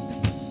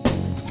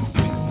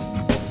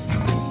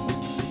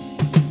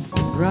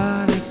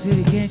 Erotic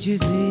city, can't you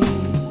see?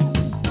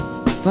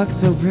 Fuck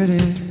so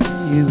pretty,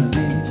 you and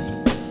me.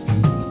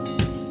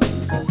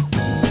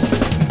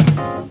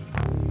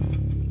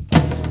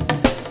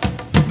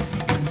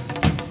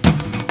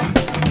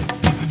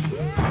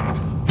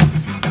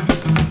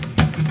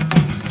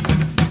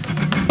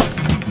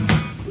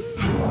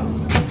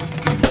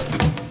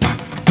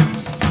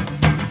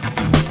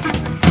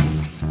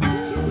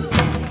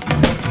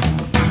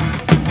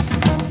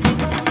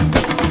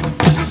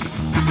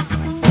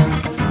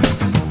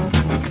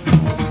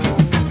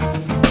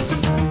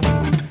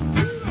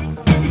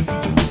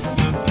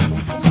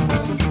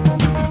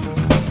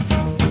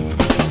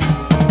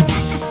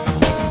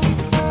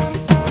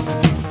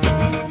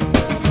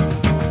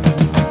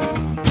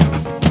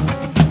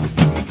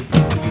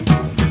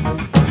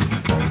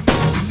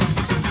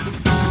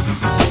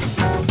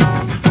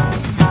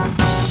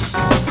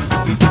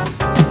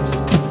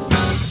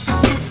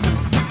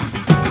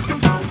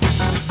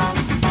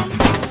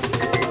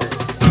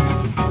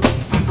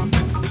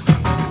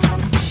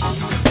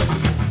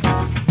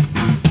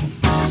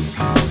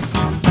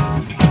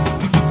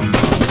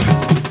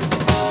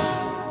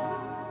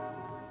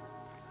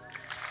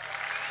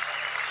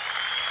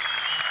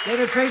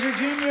 David Fraser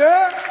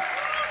Jr.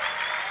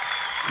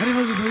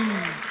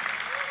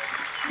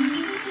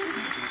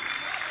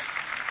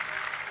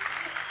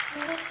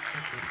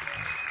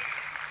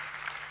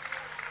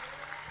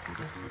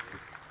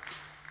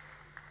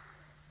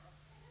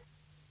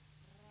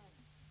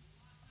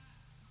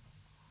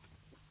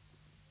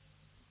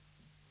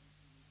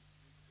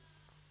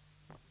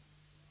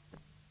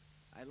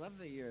 I love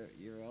that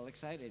you're all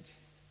excited.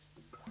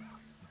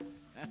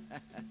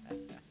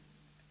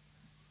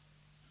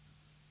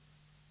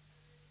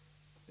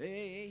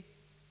 Ei.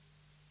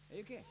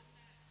 Ei o quê?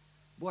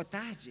 Boa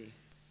tarde.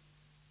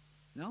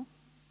 Não?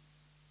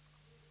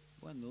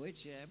 Boa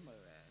noite,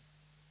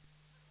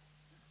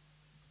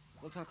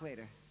 We'll talk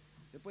later.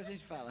 Depois a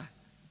gente fala.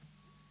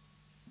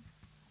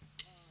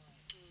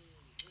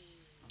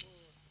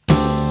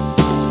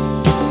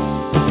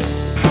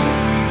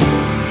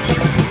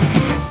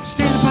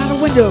 Standing by the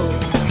window,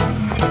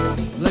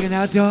 looking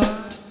outdoors.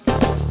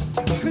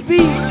 Could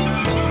be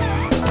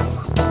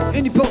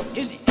any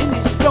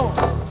store.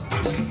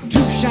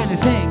 Two shiny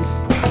things,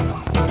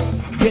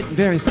 getting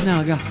very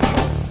snug.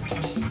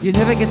 You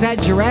never get that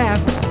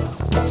giraffe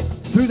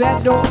through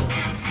that door.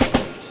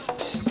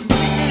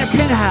 In a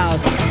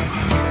penthouse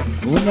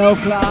with no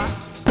fly.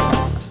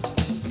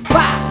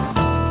 Fire,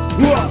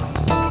 whoa,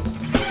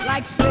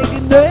 like to say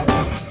goodnight.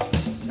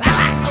 I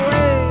like the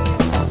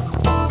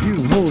way you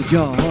hold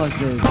your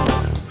horses.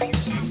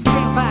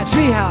 Came by a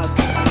treehouse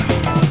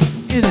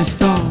in a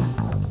storm.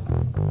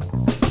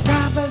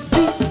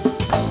 Privacy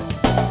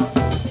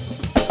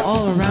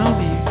all around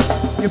me.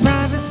 Your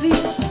privacy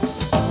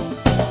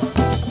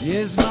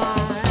is my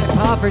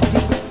poverty.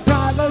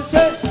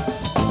 Privacy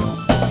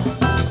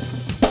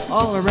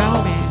all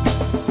around me.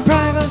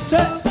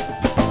 Privacy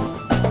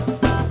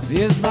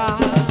is my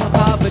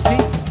poverty.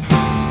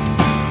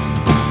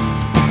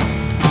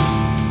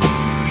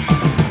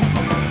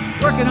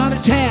 Working on a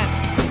tan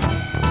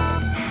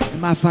in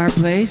my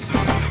fireplace,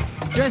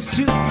 dressed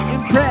to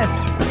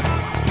impress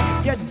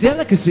your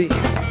delicacy.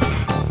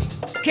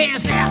 Can't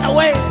stay out of the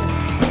way.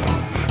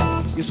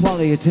 You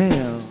swallow your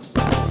tail.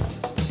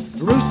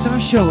 The roots are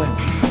showing.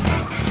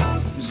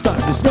 It's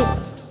starting to snow.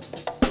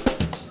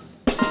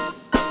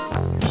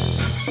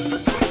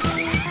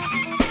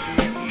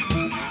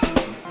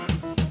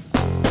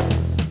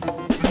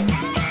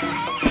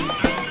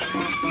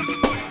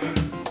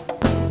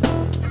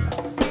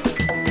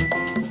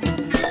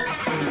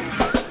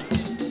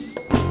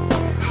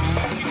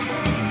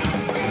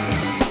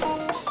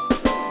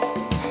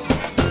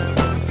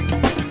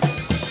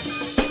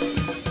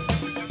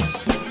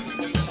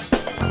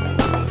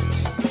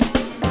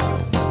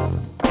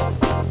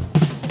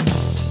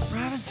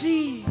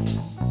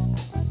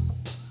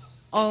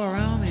 All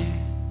around me,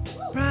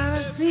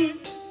 privacy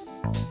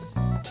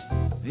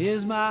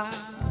is my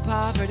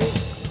poverty.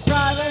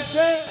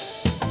 Privacy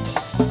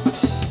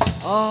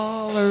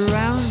all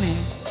around me,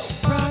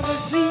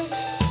 privacy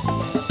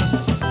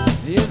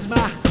is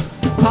my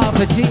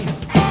poverty.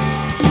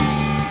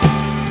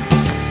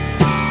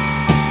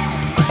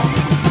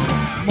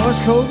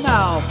 Morse code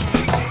now,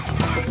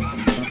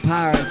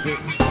 piracy.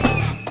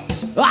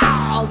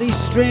 Ah, all these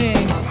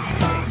strings,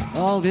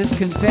 all this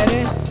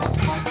confetti.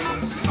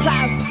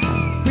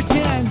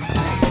 Pretend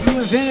you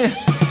invented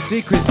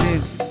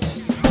secrecy.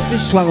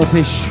 Fish swallow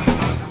fish,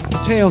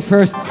 tail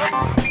first.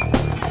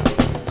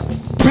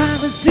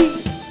 Privacy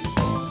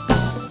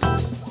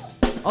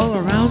all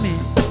around me.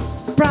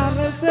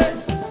 Privacy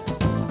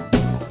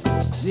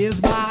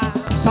is my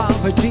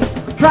poverty.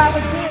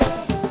 Privacy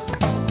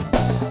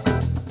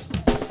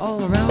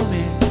all around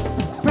me.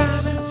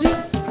 Privacy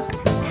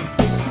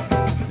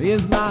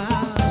is my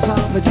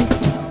poverty.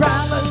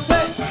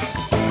 Privacy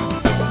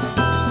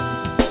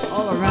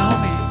all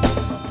around me.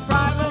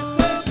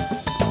 Privacy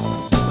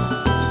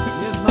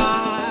is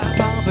my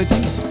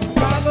poverty.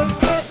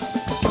 Privacy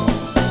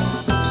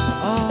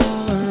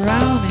all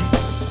around me.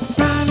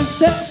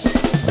 Privacy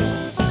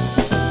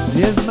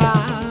is my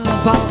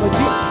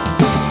poverty.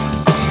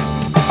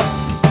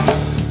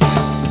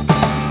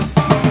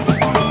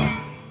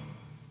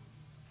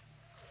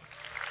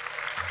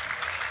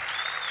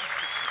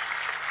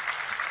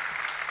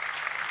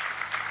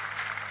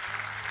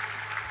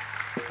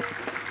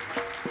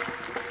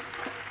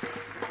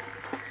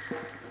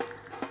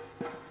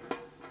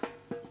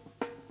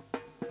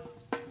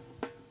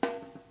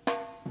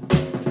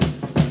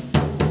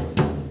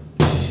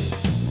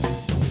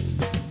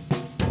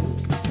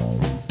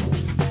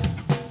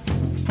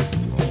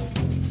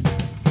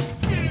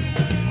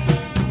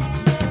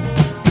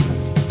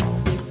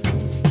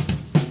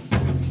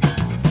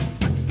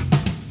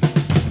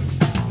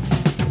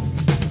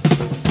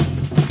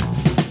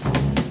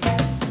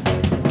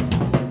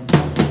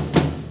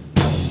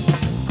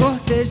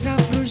 Corteja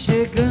flu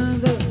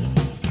chegando,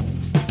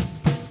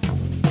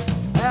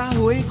 é a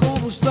rua em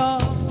combustão.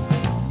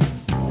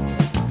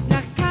 Me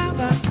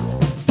acaba,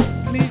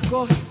 me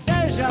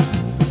corteja,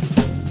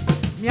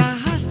 me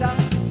arrasta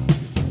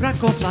pra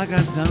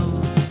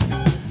conflagração.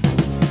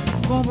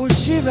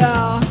 Combustível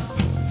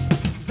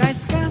tá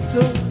escasso,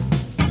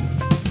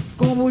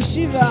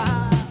 combustível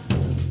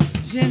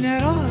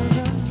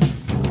generosa.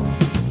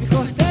 Me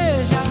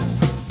corteja,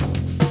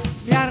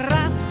 me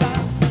arrasta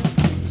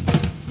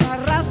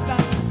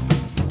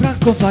pra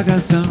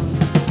conflagração.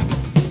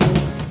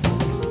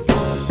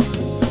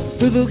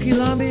 Tudo que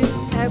lambe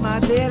é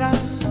madeira,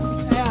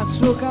 é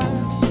açúcar,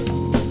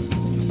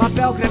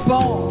 papel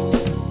crepom,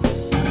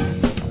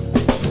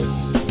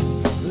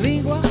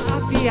 língua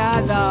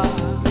afiada,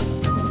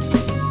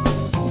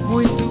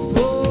 muito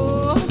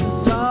pôr do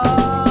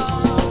sol.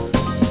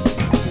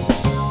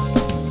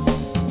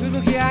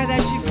 Tudo que arde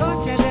é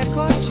chicote, é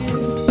decote,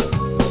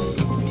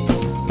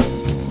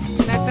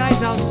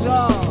 metais ao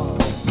sol.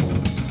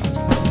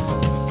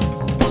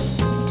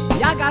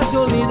 E a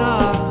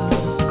gasolina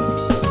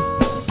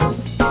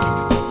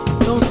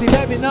não se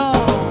bebe não.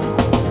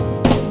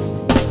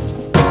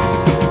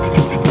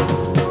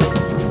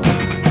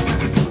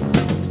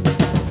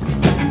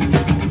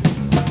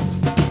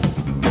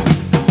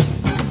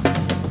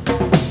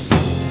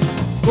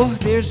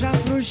 Corteja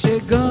flu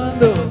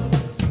chegando,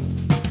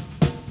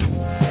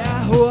 é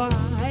a rua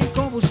em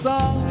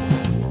combustão.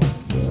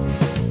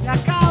 Me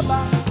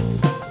acaba,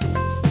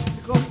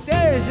 me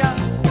corteja,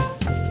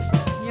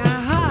 me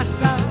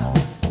arrasta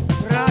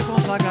pra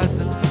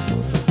conflagração.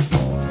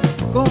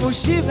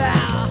 Combustível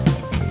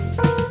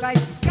tá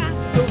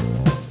escasso,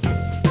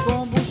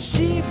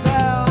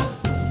 combustível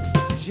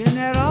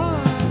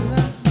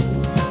generosa.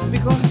 Me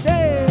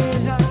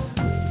corteja,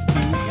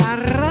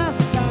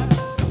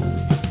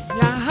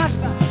 me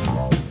arrasta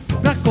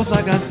pra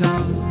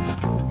conflagração.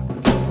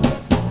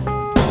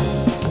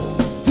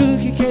 Tudo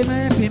que queima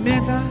é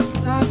pimenta,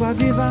 água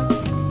viva,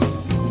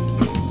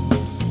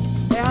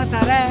 é a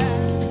tarefa.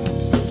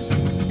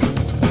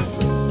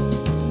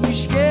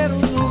 Isqueiro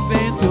no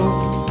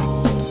vento,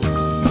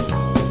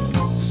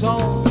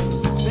 sol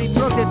sem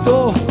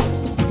protetor.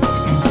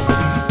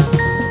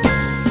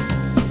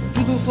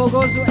 Tudo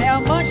fogoso é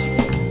amante,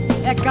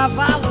 é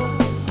cavalo,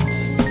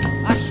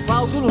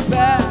 asfalto no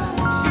pé.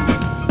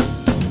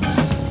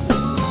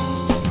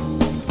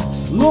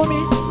 Lume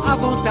à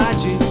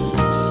vontade,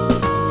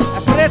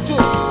 é preto,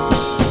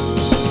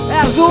 é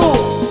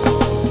azul.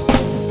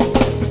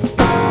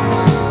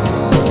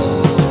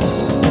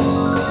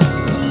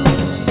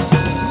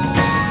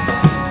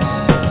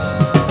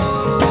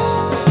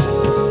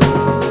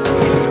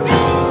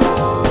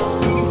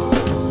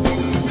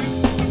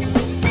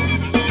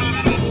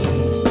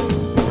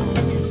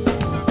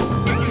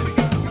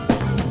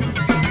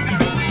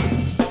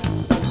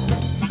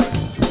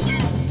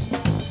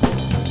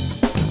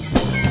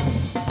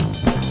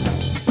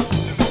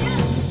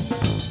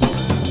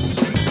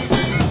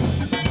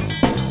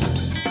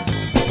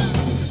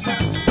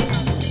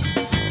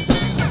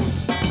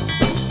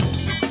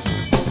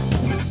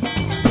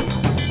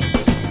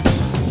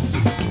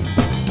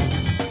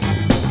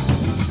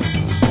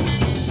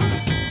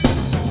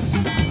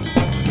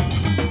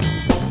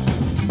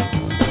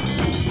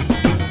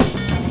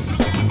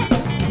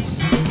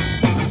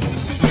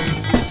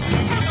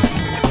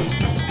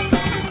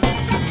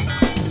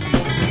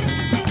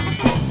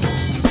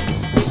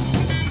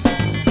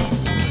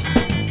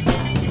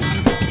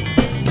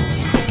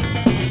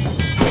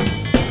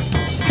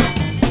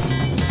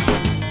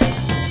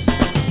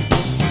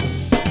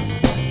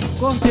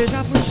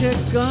 Corteja flu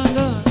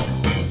chegando,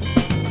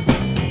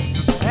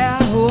 é a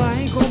rua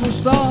em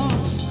combustão.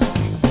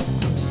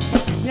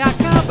 Me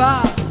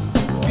acaba,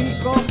 me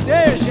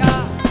corteja,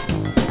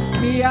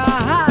 me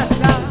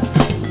arrasta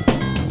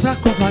pra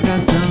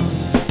conflagração.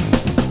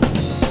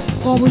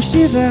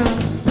 Combustível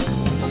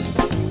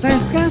tá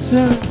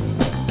escassa,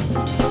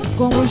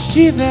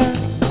 combustível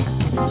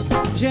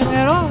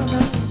generosa,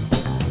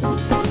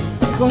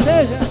 me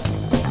corteja,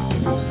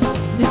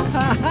 me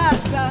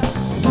arrasta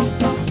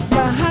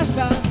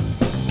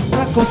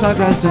pra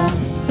conflagração.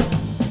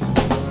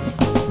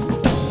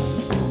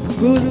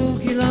 Tudo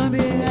que lambe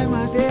é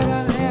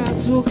madeira, é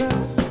açúcar,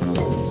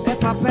 é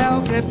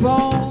papel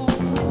crepom,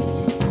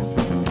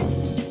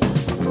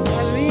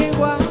 é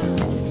língua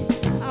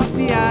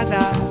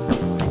afiada,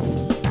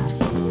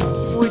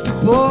 muito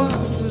pôr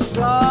do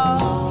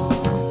sol.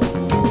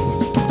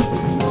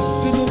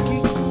 Tudo que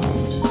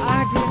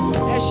arde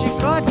é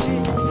chicote,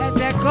 é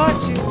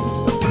decote,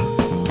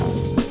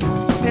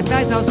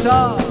 metais ao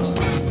sol.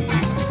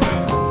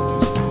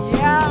 E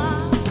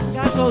a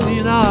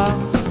gasolina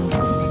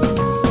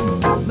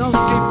não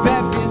se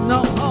bebe,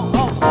 não.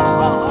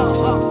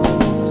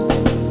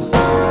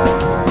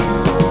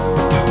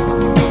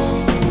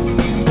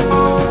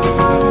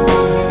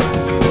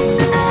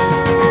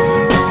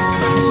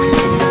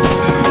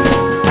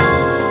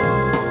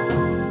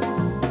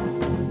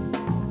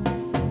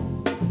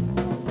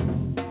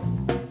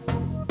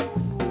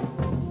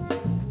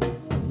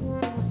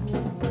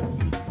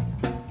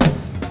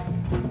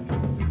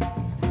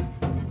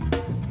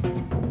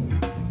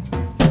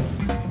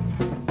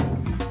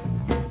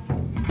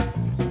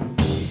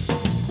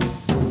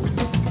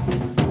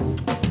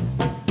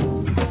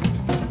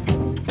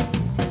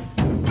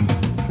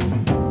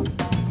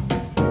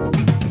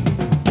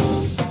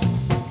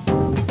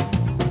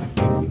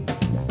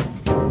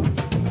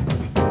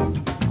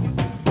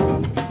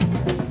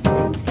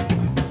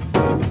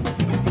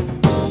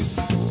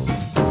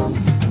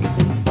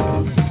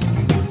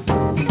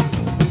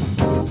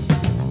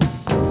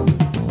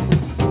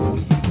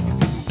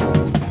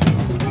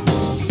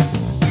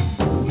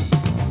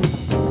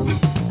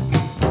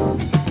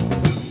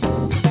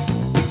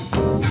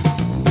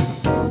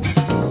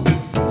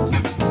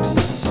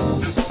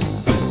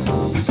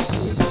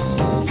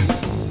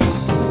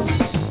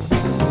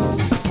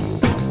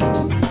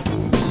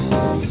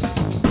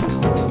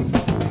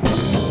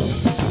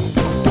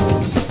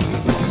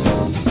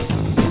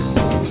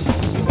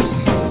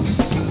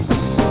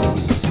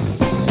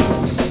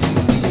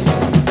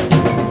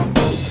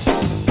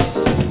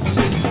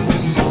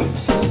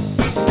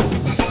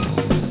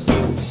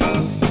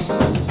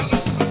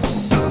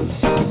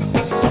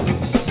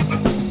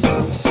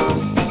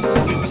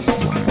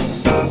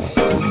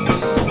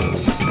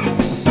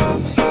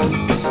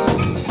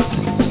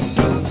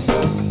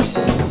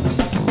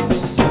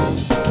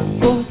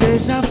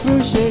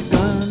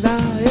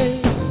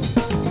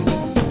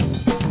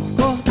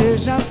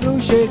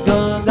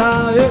 Chegando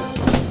aê,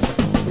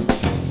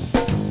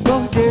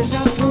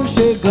 corteja-fru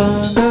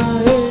chegando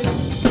aê,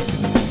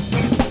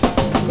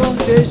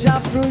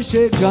 corteja-fru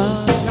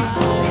chegando aê.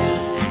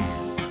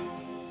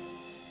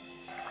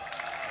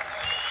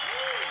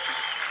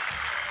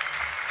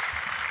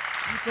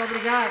 Muito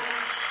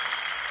obrigado.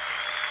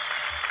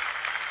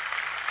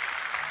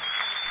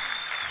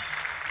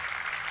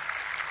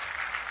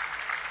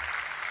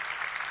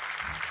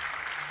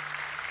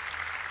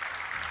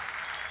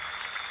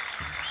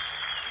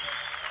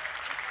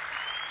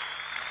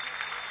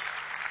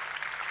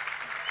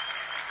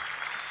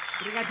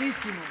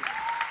 Obrigadíssimo.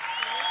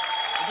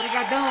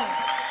 Obrigadão.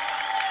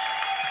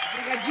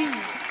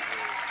 Obrigadinho.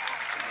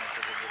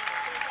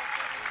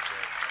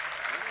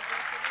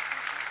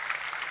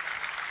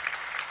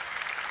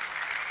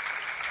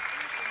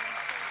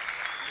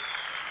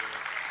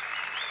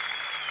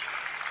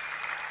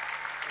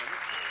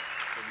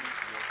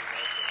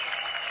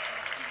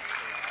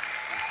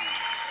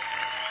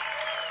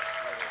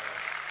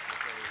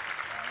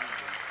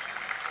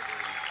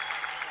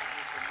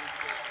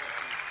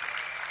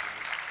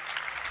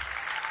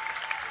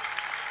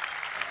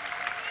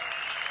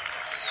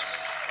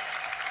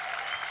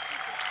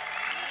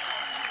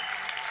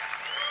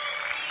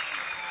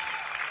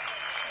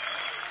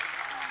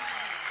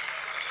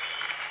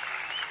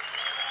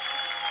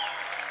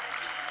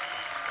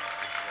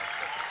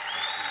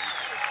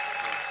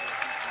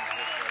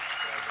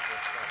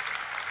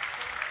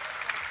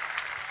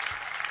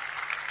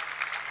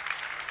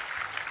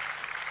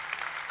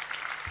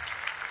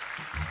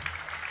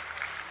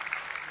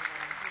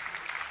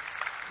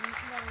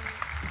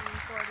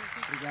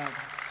 Obrigado.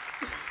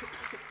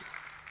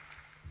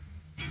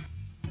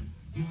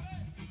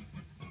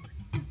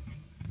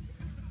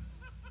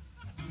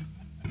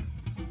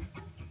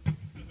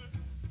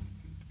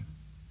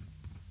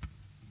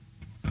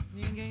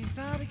 Ninguém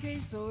sabe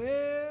quem sou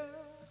eu,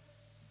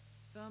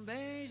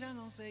 também já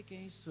não sei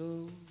quem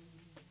sou.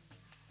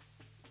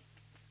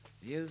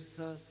 Eu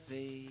só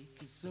sei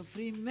que o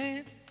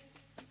sofrimento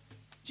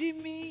de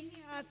mim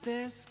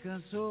até se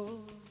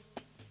cansou.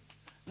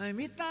 Na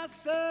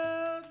imitação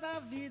da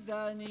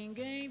vida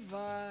ninguém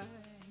vai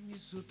me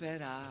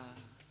superar,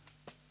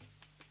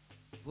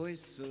 pois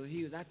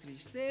sorrio da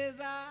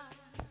tristeza,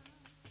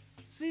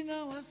 se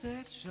não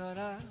acerte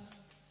chorar.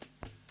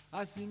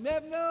 Assim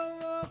mesmo eu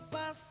vou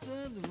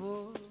passando,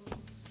 vou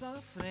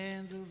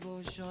sofrendo,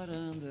 vou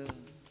chorando,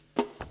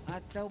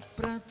 até o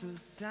pranto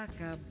se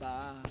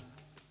acabar.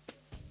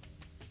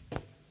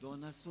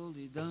 Dona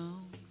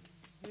Solidão,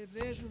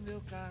 revejo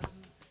meu caso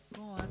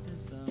com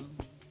atenção.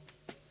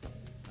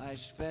 A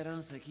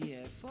esperança que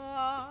é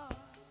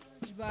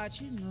forte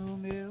bate no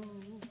meu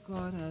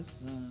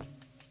coração.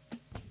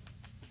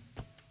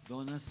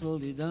 Dona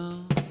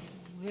Solidão,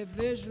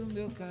 revejo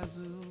meu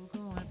caso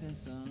com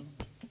atenção.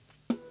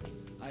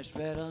 A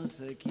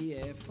esperança que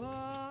é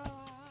forte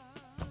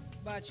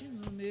bate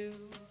no meu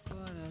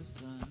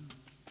coração.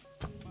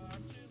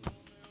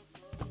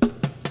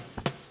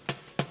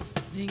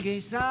 Ninguém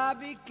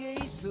sabe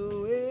quem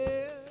sou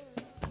eu,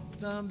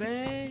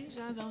 também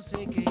já não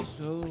sei quem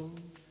sou.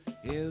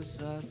 Eu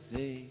só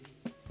sei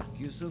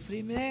que o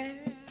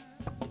sofrimento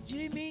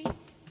de mim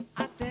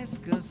até se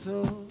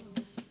cansou.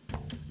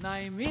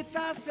 Na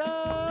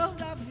imitação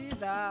da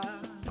vida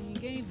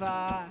ninguém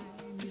vai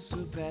me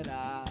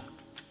superar,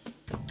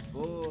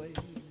 pois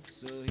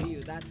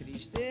sorrio da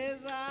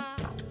tristeza,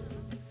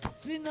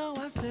 se não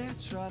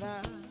acerto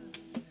chorar.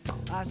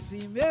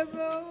 Assim mesmo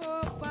eu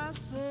vou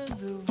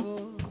passando,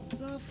 vou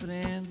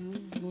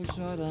sofrendo, vou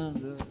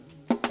chorando,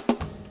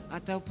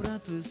 até o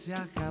pranto se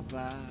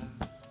acabar.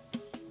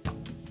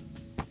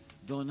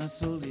 Dona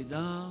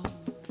Solidão,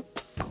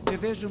 eu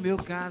vejo meu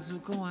caso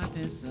com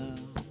atenção.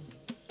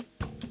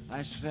 A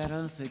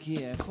esperança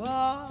que é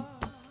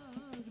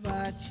forte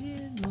bate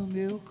no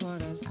meu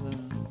coração.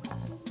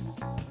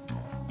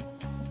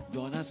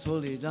 Dona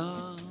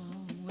Solidão,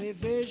 eu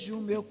vejo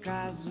meu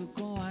caso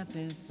com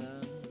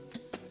atenção.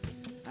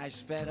 A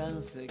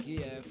esperança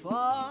que é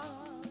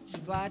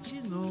forte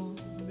bate no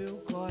meu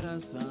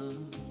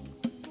coração.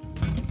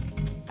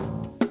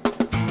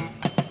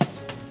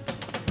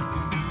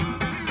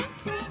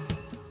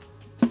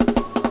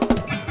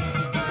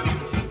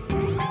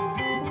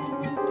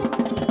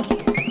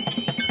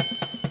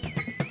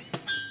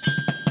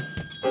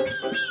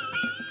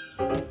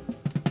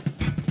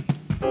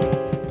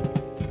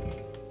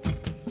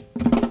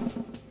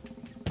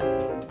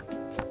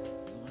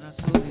 Dona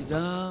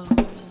Solidão,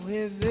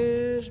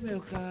 revejo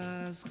meu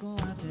caso com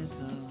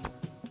atenção.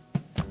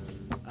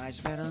 A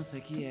esperança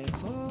que é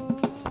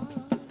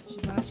forte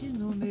bate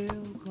no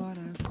meu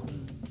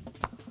coração.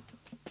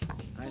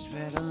 A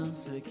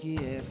esperança que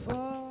é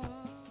forte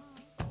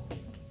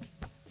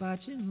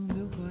bate no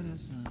meu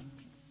coração.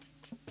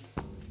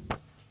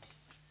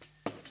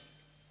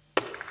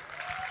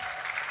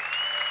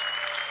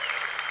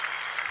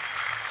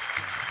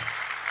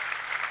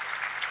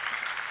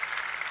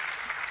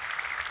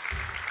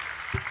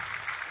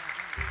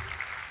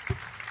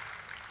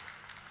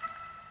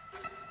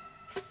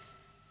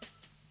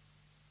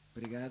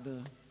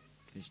 Obrigado,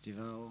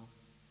 festival.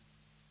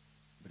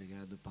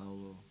 Obrigado,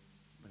 Paulo.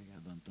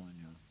 Obrigado,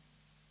 Antônio.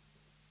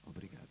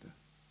 Obrigado.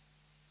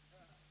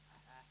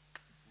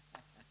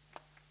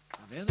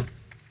 Tá vendo?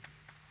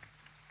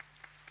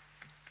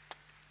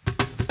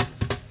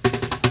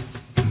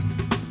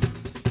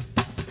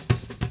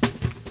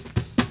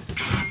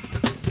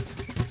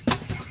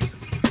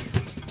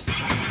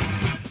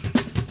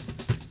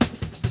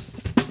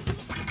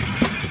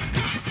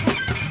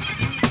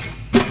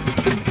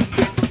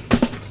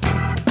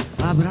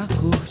 Abra a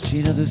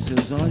cortina dos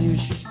seus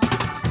olhos,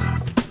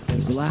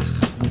 quero pular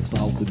no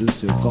palco do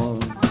seu colo.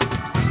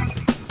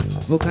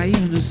 Vou cair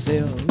no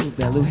seu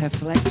belo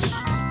reflexo,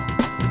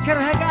 quero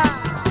regar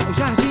o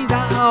jardim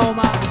da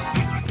alma.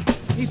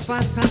 Me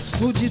faça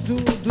súdito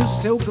do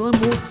seu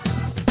glamour,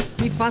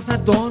 me faça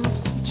dono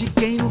de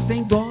quem não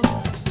tem dono.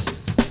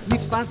 Me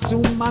faça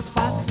uma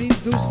face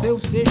do seu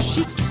ser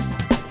chique,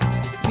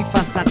 me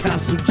faça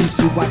traço de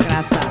sua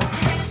graça.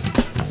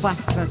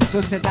 Faça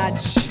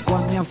sociedade com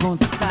a minha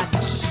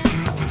vontade,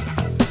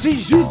 se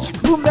junte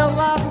com o meu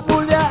lado,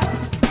 mulher.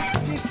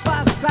 Me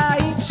faça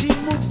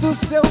íntimo do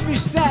seu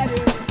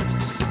mistério,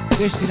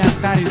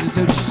 destinatário do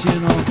seu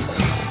destino.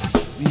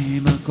 Me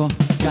rima com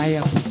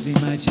caia por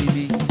cima de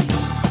mim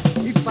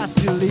e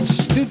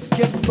facilite tudo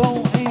que é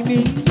bom em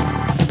mim.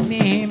 Me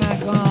rima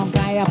com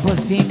caia por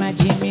cima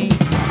de mim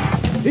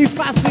e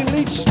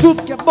facilite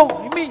tudo que é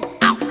bom em mim.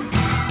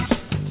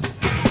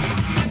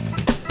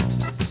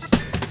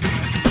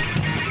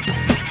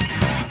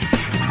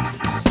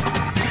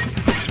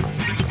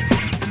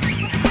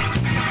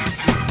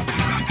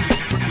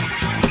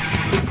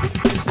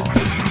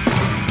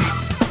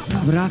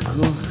 Abra a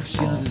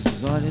cortina dos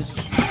seus olhos,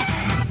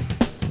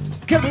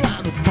 quero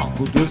lá no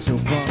palco do seu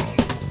colo.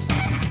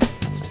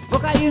 Vou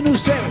cair no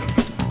seu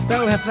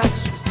belo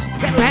reflexo,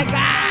 quero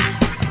regar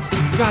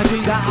o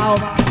jardim da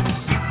alma.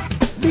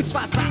 Me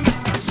faça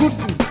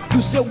surdo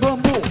do seu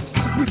glamour,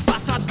 me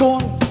faça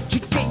dono de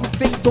quem não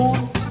tem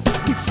dono.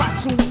 Me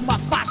faça uma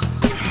face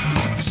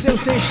do seu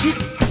ser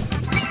chique,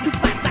 me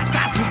faça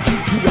traço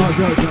de sua.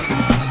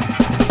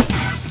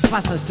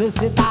 Faça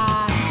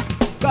sociedade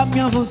com a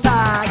minha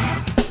vontade,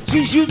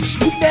 se junte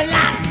com meu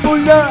lado,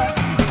 mulher.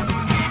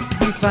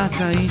 Me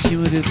faça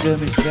íntimo do seu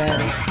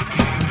mistério,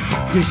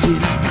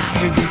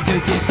 destinatário do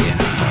seu destino.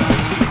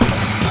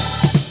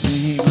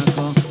 Me rima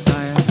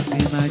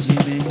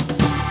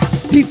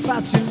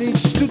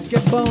que é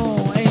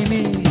bom em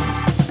mim.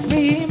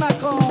 Me rima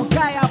com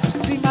caia por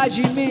cima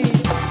de mim.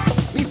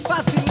 Me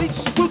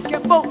facilite tudo que é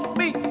bom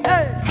em mim.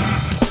 Ei!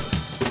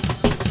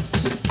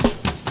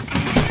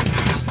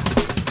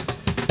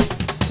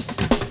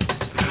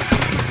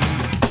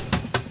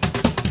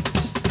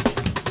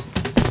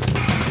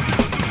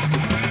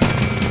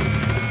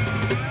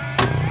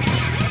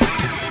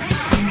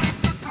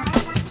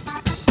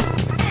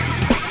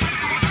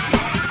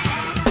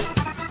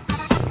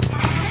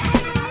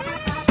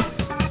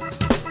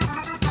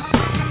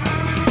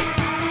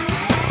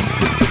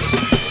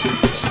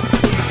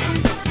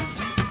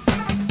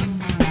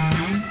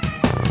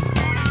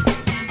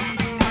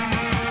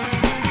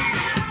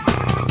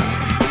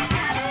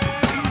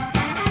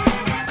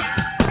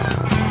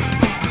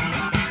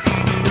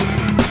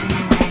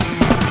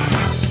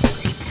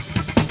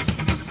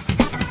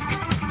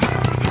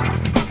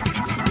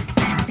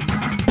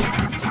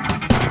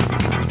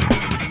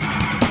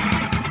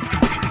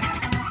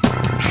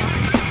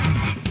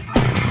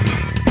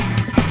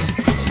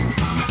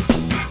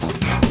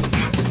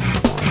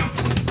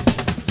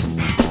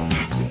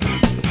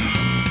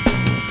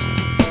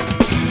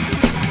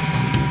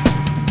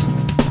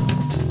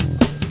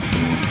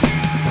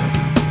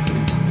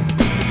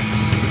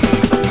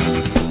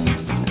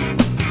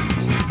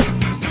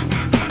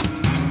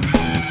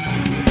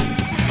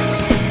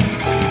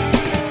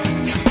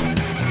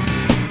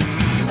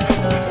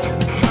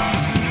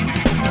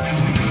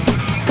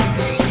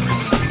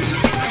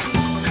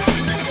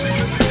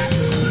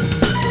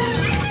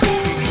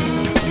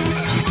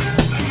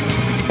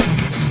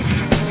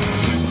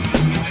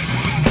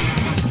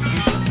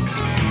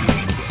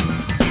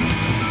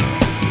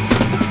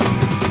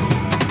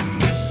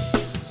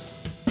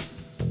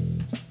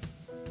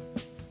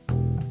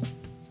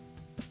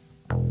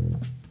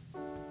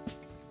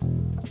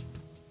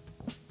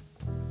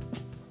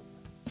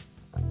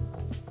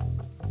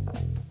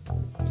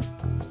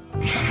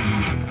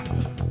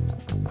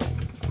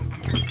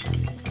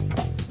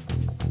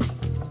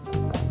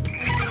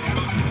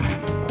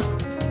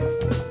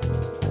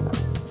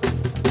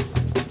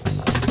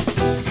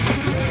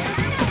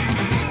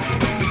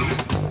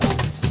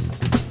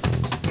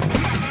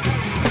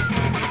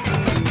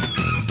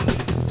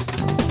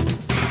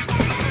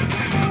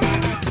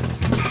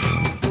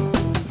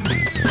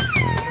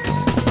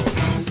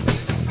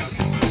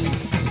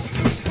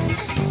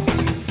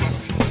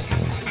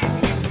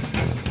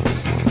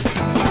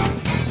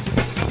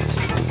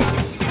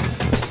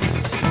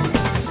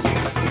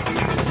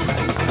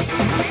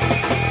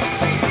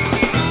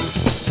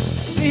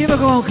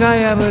 Com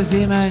caia por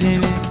cima de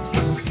mim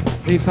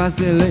e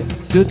facilite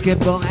tudo que é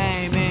bom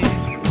em mim.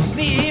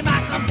 Me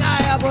rima com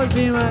caia por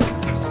cima,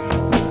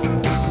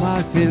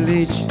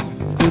 facilite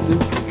tudo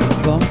que é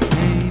bom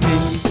em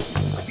mim.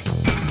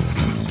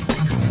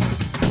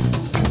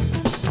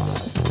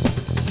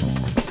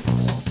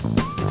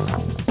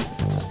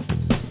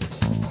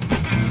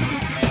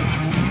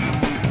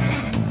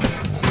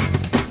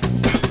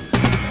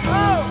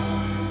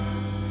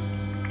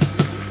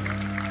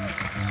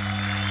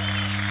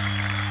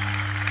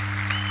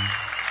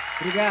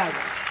 Obrigado.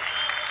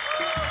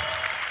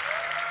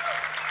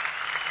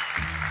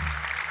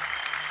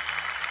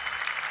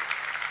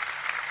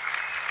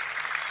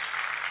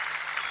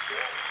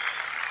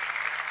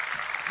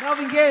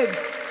 Melvin Gibbs.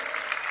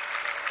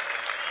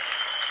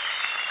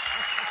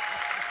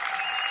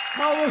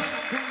 Paulo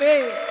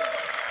B.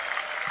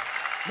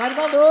 Mas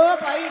mandou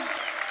para aí.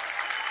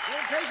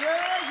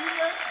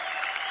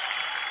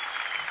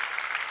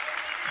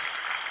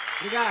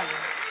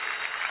 Obrigado.